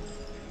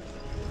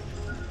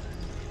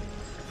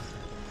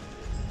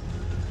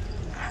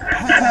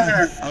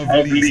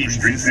 of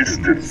least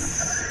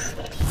resistance.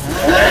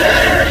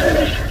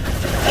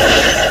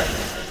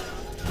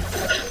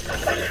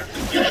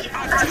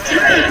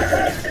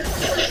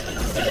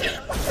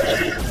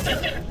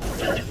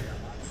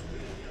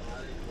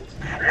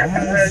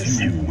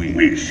 As you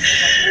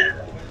wish.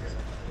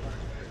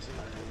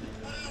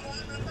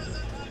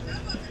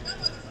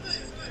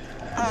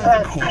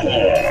 Of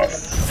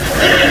course.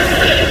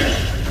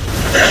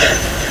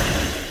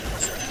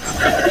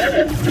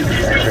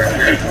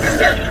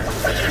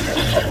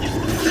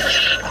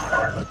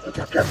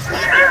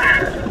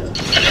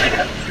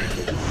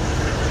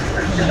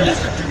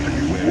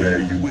 Where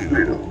you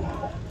will.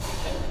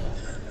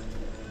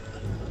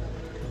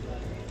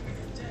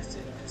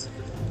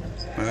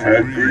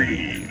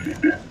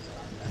 Agreed.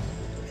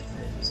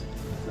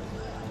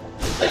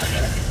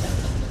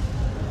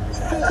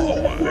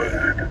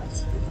 Forward.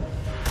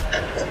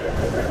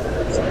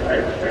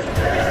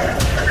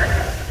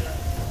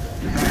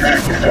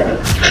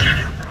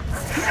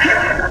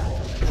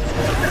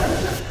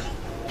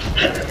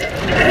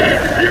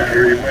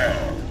 Very well.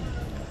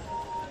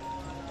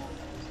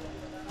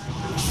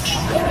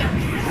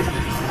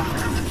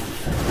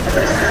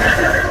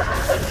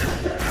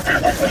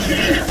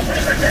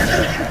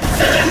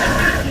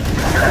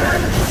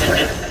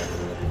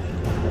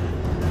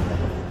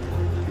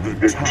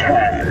 The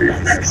time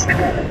has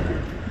come.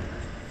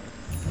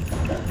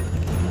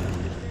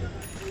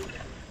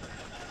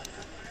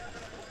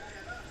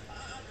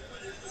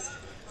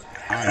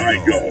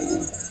 I go.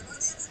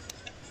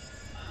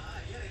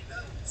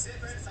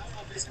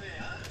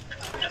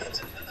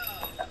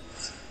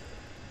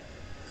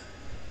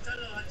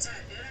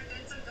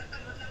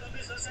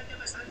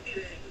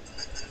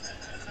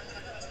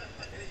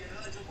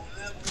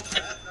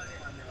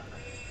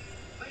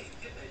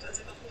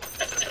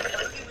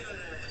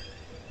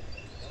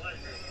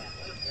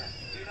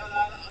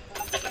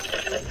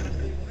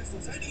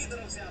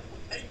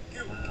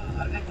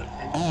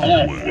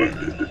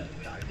 Onward.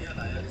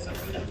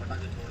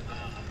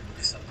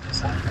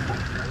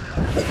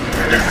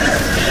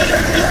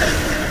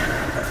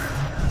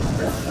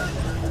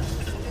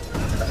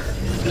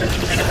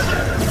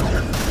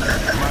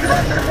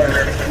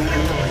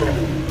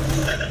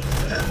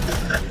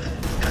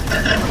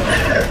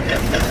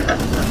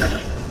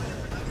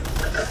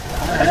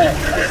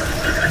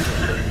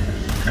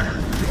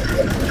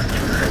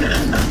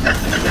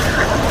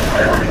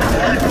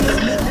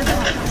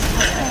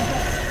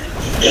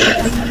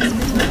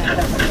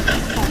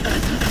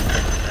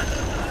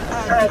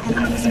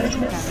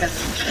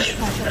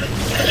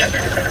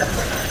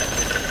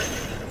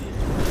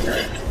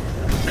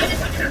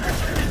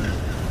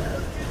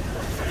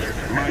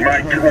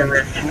 My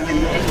current